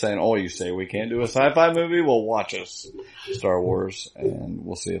Miller saying, oh, you say we can't do a sci-fi movie? Well, watch us, Star Wars, and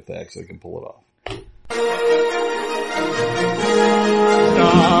we'll see if they actually can pull it off.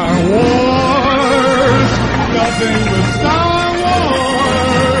 Star Wars! Nothing but Star Wars!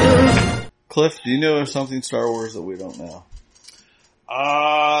 Cliff, do you know something Star Wars that we don't know?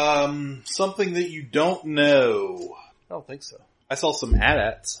 Something that you don't know. I don't think so. I saw some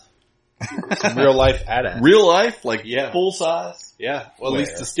AT-ATs. Some real life AT-ATs. Real life? Like Yeah. full size? Yeah. Well, at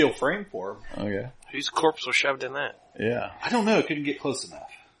least a steel frame for them. Okay. Whose corpse was shoved in that? Yeah. I don't know. Couldn't get close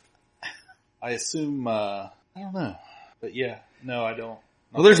enough. I assume, I don't know. But yeah. No, I don't.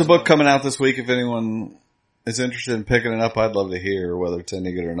 Well, there's a book coming out this week. If anyone is interested in picking it up, I'd love to hear whether it's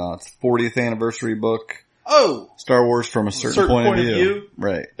any good or not. It's the 40th anniversary book. Oh! Star Wars from a certain point of view.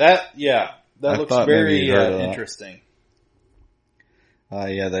 Right. That looks very interesting.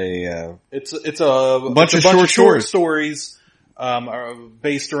 It's a bunch of short stories, are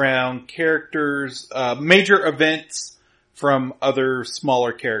based around characters, major events from other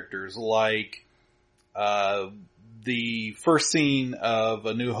smaller characters, like, the first scene of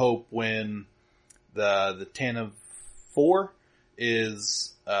A New Hope when the Tantive 4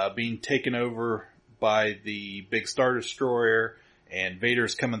 is, being taken over by the big Star Destroyer and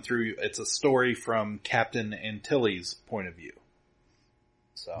Vader's coming through. It's a story from Captain Antilles' point of view.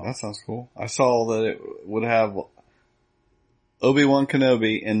 So that sounds cool. I saw that it would have Obi-Wan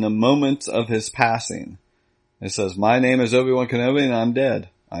Kenobi in the moments of his passing. It says, "My name is Obi-Wan Kenobi and I'm dead."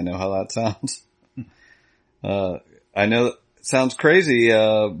 I know how that sounds. I know it sounds crazy,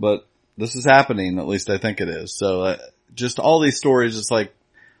 but this is happening. At least I think it is. So just all these stories, it's like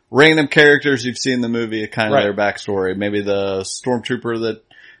random characters you've seen in the movie, kind of their backstory. Maybe the stormtrooper that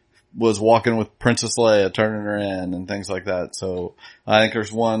was walking with Princess Leia, turning her in, and things like that. So I think there's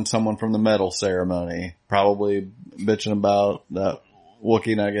someone from the medal ceremony, probably bitching about that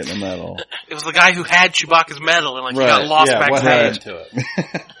Wookiee not getting a medal. It was the guy who had Chewbacca's medal and he got lost backstage. To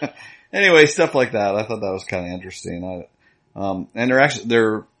it. Anyway, stuff like that. I thought that was kind of interesting. And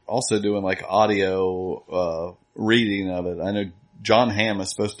they're also doing like audio, reading of it. I know John Hamm is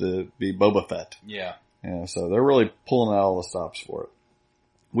supposed to be Boba Fett. Yeah. So they're really pulling out all the stops for it.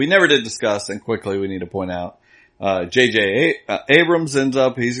 We never did discuss, and quickly we need to point out, J.J. Abrams ends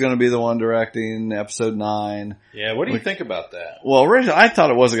up, he's going to be the one directing episode 9. Yeah, what do you think about that? Well, originally I thought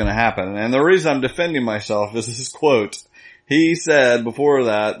it wasn't going to happen, and the reason I'm defending myself is his quote. He said before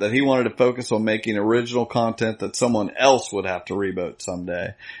that he wanted to focus on making original content that someone else would have to reboot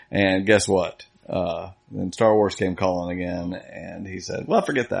someday. And guess what? Then Star Wars came calling again, and he said, well,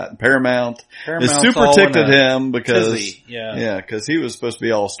 forget that. And Paramount is super ticked at him because, because he was supposed to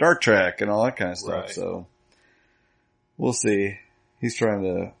be all Star Trek and all that kind of stuff. Right. So we'll see. He's trying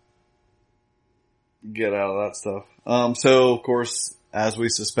to get out of that stuff. So of course, as we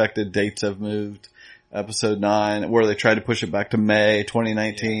suspected, dates have moved. Episode 9, where they tried to push it back to May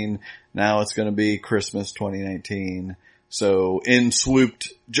 2019. Yeah. Now it's going to be Christmas 2019. So in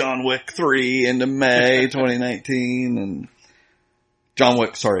swooped John Wick 3 into May 2019, and John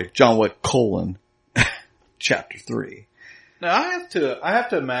Wick colon chapter 3. Now I have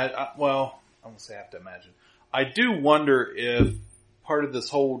to imagine, well, I won't say I have to imagine. I do wonder if part of this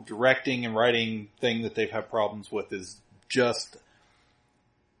whole directing and writing thing that they've had problems with is just,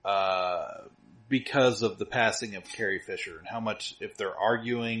 because of the passing of Carrie Fisher and how much, if they're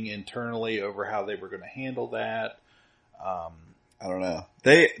arguing internally over how they were going to handle that. I don't know.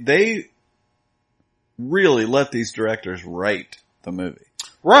 They really let these directors write the movie.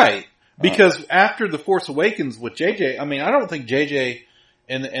 Right. Because after The Force Awakens with JJ, I mean, I don't think JJ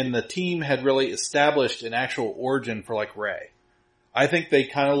and the team had really established an actual origin for like Rey. I think they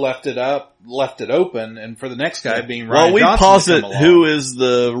kind of left it open, and for the next guy being Rian Johnson. Well, we posit who is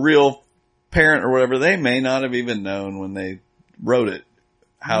the real parent or whatever. They may not have even known when they wrote it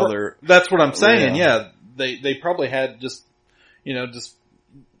how they're. That's what I'm saying. Yeah, they probably had just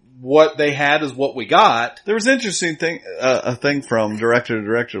what they had is what we got. There was an interesting thing, a thing from director to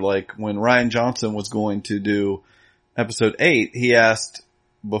director, like when Rian Johnson was going to do episode 8, he asked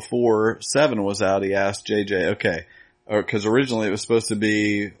before 7 was out. He asked JJ, okay, because originally it was supposed to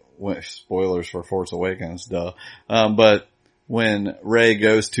be spoilers for Force Awakens, duh. But when Rey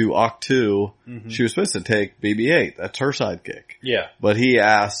goes to Ahch-To, she was supposed to take BB-8. That's her sidekick. Yeah. But he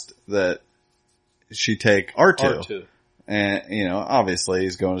asked that she take R2. And, obviously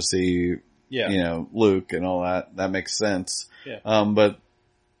he's going to see, Luke and all that. That makes sense. Yeah. But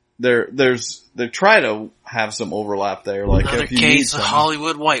they try to have some overlap there. Like another if you case of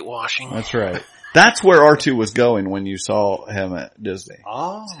Hollywood whitewashing. That's right. That's where R2 was going when you saw him at Disney.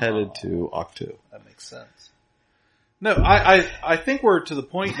 Oh. He's headed to Ahch-To. That makes sense. No, I think we're to the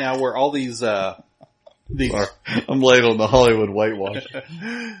point now where all these Sorry. I'm late on the Hollywood whitewash.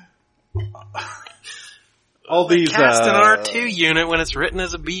 All these cast an R2 unit when it's written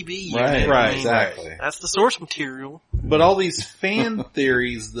as a BB unit. Right, exactly. That's the source material. But all these fan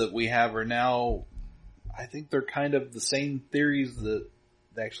theories that we have are now, I think they're kind of the same theories that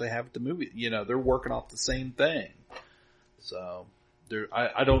they actually have at the movie. You know, they're working off the same thing. So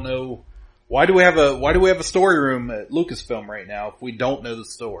I don't know. Why do we have a story room at Lucasfilm right now if we don't know the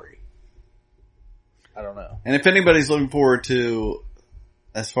story? I don't know. And if anybody's looking forward to,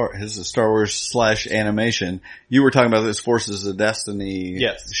 as far as the Star Wars / animation, you were talking about this Forces of Destiny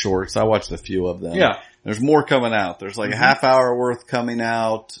shorts. I watched a few of them. Yeah. There's more coming out. There's like a half hour worth coming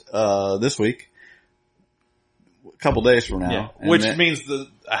out, this week. A couple days from now. Yeah. Which means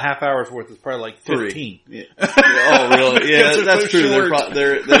a half hour's worth is probably like 15. Yeah. Oh, really? Yeah, that's true. They were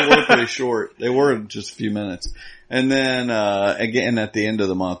pretty short. They were just a few minutes. And then, again, at the end of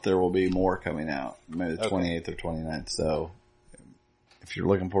the month, there will be more coming out. Maybe the 28th or 29th. So, if you're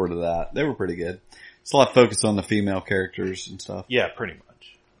looking forward to that, they were pretty good. It's a lot of focus on the female characters and stuff. Yeah, pretty much.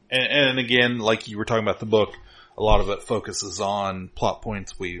 And again, like you were talking about the book, a lot of it focuses on plot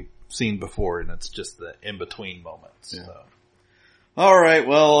points we've seen before, and it's just the in-between moments. Yeah. So. Alright,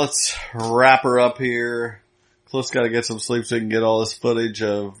 well, let's wrap her up here. Cliff's got to get some sleep so he can get all this footage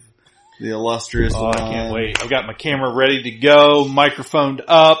of the illustrious one. I can't wait. I've got my camera ready to go, microphoned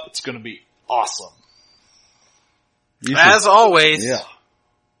up. It's going to be awesome. As always. Yeah.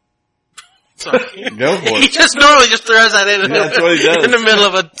 Sorry. Go for it. He just normally just throws that in, that's what he does. in the middle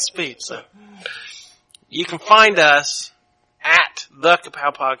of a speech. So you can find us at the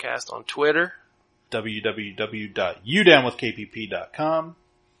Kapow Podcast on Twitter. www.udownwithkpp.com.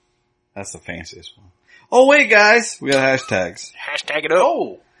 That's the fanciest one. Oh wait, guys, we got hashtags. Hashtag it up.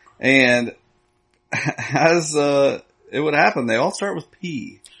 Oh. And as it would happen, they all start with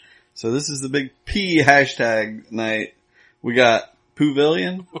P. So this is the big P hashtag night. We got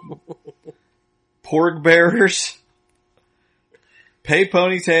Pavilion, Porg Bearers, Pay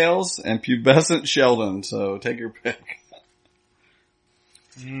Ponytails, and Pubescent Sheldon. So take your pick.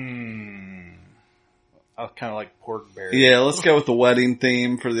 I kind of like Porg Bearers. Yeah, let's go with the wedding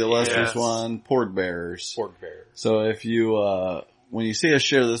theme for the illustrious one. Porg Bearers. Porg Bearers. So if you, when you see us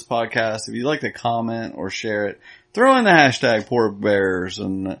share this podcast, if you'd like to comment or share it, throw in the hashtag Porg Bearers,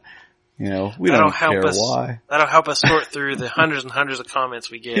 and we don't care why. That'll help us sort through the hundreds and hundreds of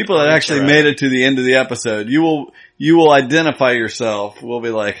comments we get. People that actually made it to the end of the episode, you will identify yourself. We'll be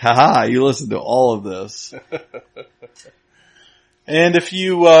like, haha, you listened to all of this. And if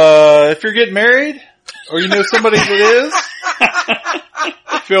you're getting married, or you know somebody that is,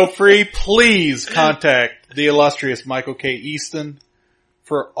 feel free, please contact the illustrious Michael K. Easton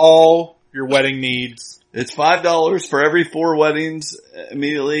for all your wedding needs. It's $5 for every 4 weddings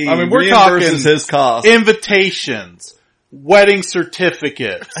immediately. I mean, we're talking his cost. Invitations, wedding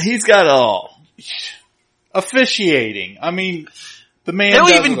certificates. He's got it all. Officiating. I mean, the man He'll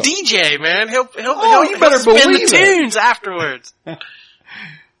does even it DJ, man. He'll you better spin believe the tunes afterwards.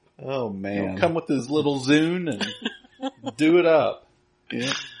 Oh man. He'll come with his little Zune and do it up.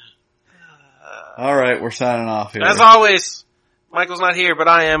 Yeah. Alright, we're signing off here. As always, Michael's not here, but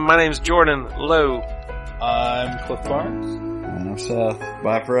I am. My name's Jordan Lowe. I'm Cliff Barnes. And I'm Seth.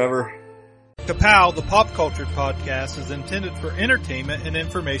 Bye forever. Kapow, the pop culture podcast, is intended for entertainment and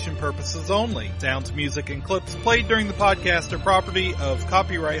information purposes only. Sounds, music, and clips played during the podcast are property of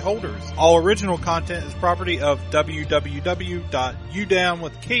copyright holders. All original content is property of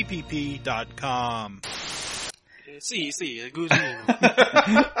www.udownwithkpp.com. See, good.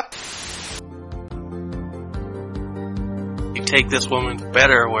 You take this woman for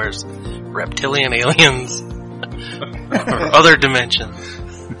better or worse, reptilian aliens, or other dimensions.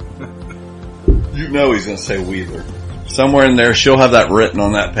 You know he's going to say Weaver. Somewhere in there, she'll have that written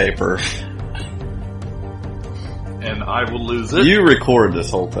on that paper. And I will lose it. You record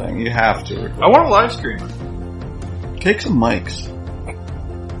this whole thing. You have to record. I want a live stream. Take some mics.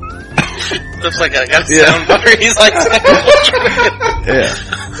 Looks like I got a soundbar. He's like, yeah.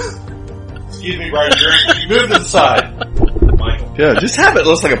 Excuse me, Brian. You move to the side. Michael. Yeah, just have it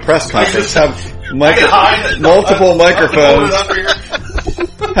look like a press conference. Have multiple microphones.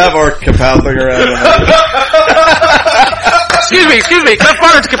 Have our Kapow thing around. Excuse me, Cliff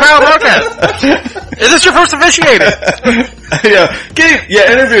Barnes, Kapow Podcast. Is this your first officiating?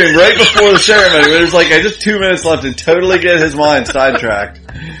 Interview him right before the ceremony. There's like just 2 minutes left to totally get his mind sidetracked.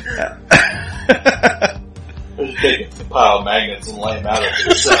 We'll just take a pile of magnets and lay them out at the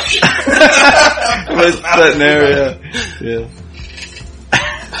reception. Sitting there, yeah.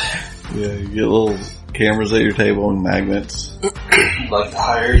 Yeah, you get little cameras at your table and magnets. I'd like to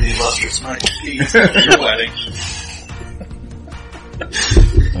hire the illustrious Michael Keys for your wedding.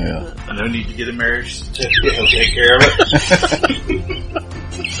 Yeah. I don't need to get a marriage certificate. He'll take care of it.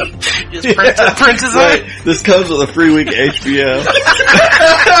 Just print his right. This comes with a free week of HBO.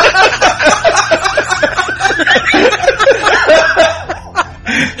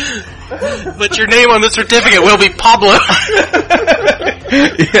 But your name on the certificate will be Pablo.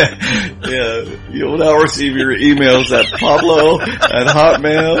 Yeah. You will now receive your emails at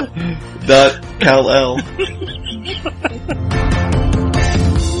pablo@hotmail.kal.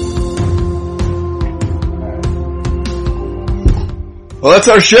 Well, that's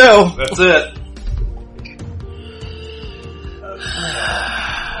our show. That's it.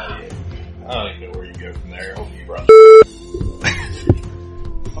 I don't even know where you go from there.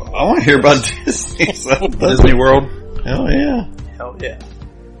 I want to hear about Disney. Disney World? Hell yeah. Hell yeah.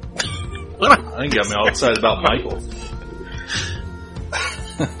 I think got me all excited about Michael.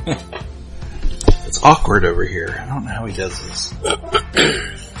 It's awkward over here. I don't know how he does this.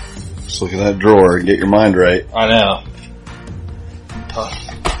 Just look at that drawer and get your mind right. I know.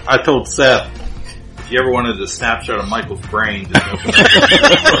 I told Seth, if you ever wanted a snapshot of Michael's brain, just open it.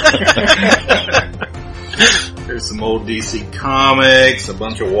 There's some old DC comics, a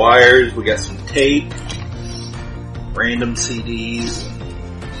bunch of wires, we got some tape, random CDs,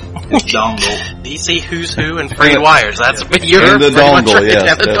 his dongle. DC Who's Who and free wires. That's what you're and the dongle, right. yes.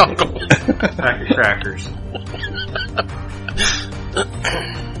 And the dongle. Pack of crackers.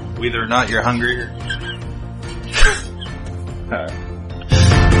 Whether or not you're hungry or... Alright.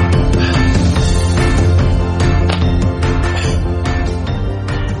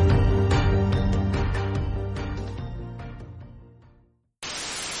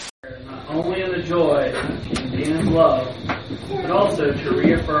 Only in the joy and being in love, but also to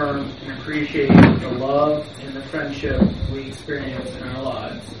reaffirm and appreciate the love and the friendship we experience in our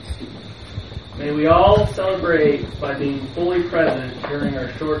lives. May we all celebrate by being fully present during our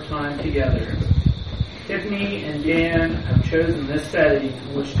short time together. Tiffany and Dan have chosen this setting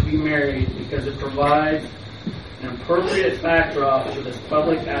in which to be married because it provides an appropriate backdrop for this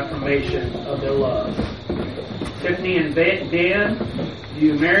public affirmation of their love. Tiffany and Dan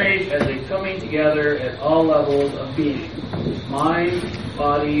view marriage as a coming together at all levels of being, mind,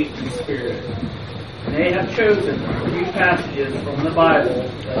 body, and spirit. And they have chosen a few passages from the Bible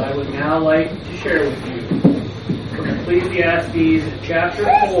that I would now like to share with you. From Ecclesiastes chapter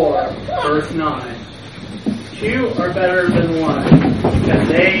 4, verse 9. Two are better than one, because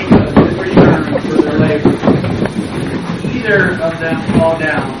they have a good return for their labor. Either of them fall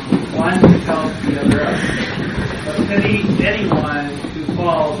down, one helps the other up. But pity anyone who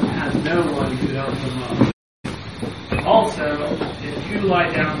falls and has no one who helps them up. Also, if two lie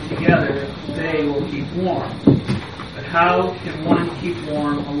down together, they will keep warm. But how can one keep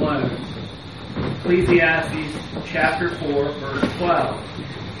warm alone? Ecclesiastes chapter 4, verse 12.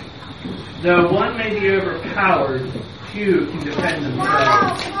 Though one may be overpowered, few can defend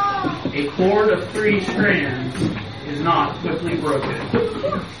themselves. A cord of 3 strands is not quickly broken.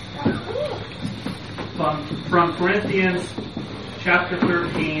 From Corinthians chapter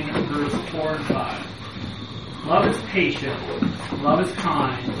 13, verse 4 and 5. Love is patient, love is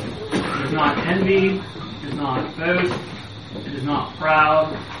kind, it does not envy, it does not boast, it is not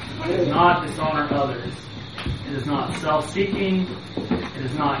proud, it does not dishonor others, it is not self-seeking, it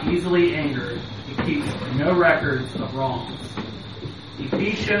is not easily angered, it keeps no records of wrongs.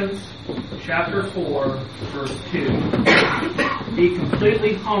 Ephesians chapter 4, verse 2. Be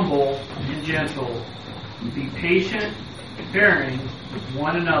completely humble and gentle. Be patient, bearing with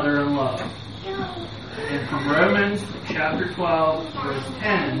one another in love. And from Romans chapter 12, verse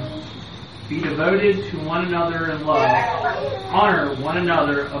 10, be devoted to one another in love. Honor one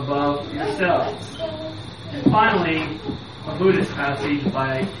another above yourselves. And finally, a Buddhist passage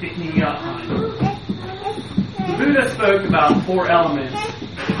by Thich Nhat Hanh. The Buddha spoke about 4 elements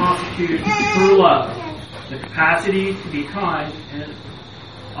that constitute true love: the capacity to be kind and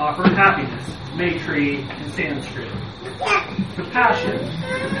offer happiness, Maitri in Sanskrit; compassion,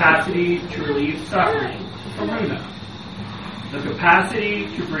 the capacity to relieve suffering, Karuna; the capacity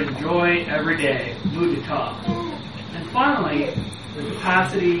to bring joy every day, Mudita; and finally, the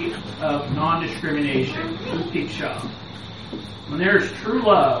capacity of non-discrimination, Utiksha. When there is true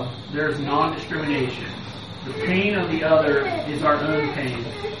love, there is non-discrimination. The pain of the other is our own pain.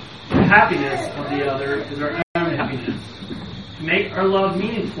 The happiness of the other is our own happiness. To make our love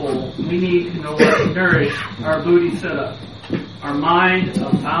meaningful, we need to nourish our bodhisattva, our mind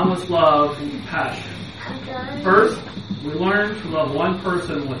of boundless love and compassion. First, we learn to love one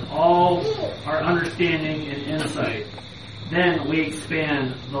person with all our understanding and insight. Then we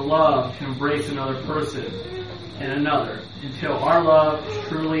expand the love to embrace another person and another until our love is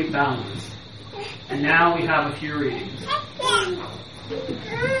truly boundless. And now we have a few readings.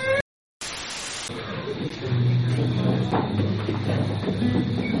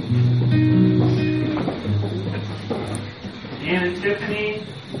 Dan and Tiffany,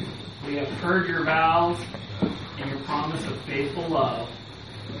 we have heard your vows and your promise of faithful love.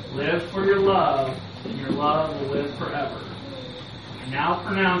 Live for your love, and your love will live forever. I now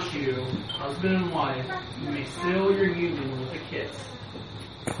pronounce you husband and wife. You may seal your union with a kiss.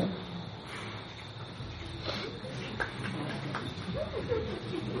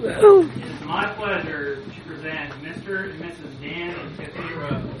 It is my pleasure to present Mr. and Mrs. Dan and Tiffany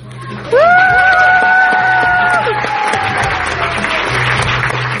Rose.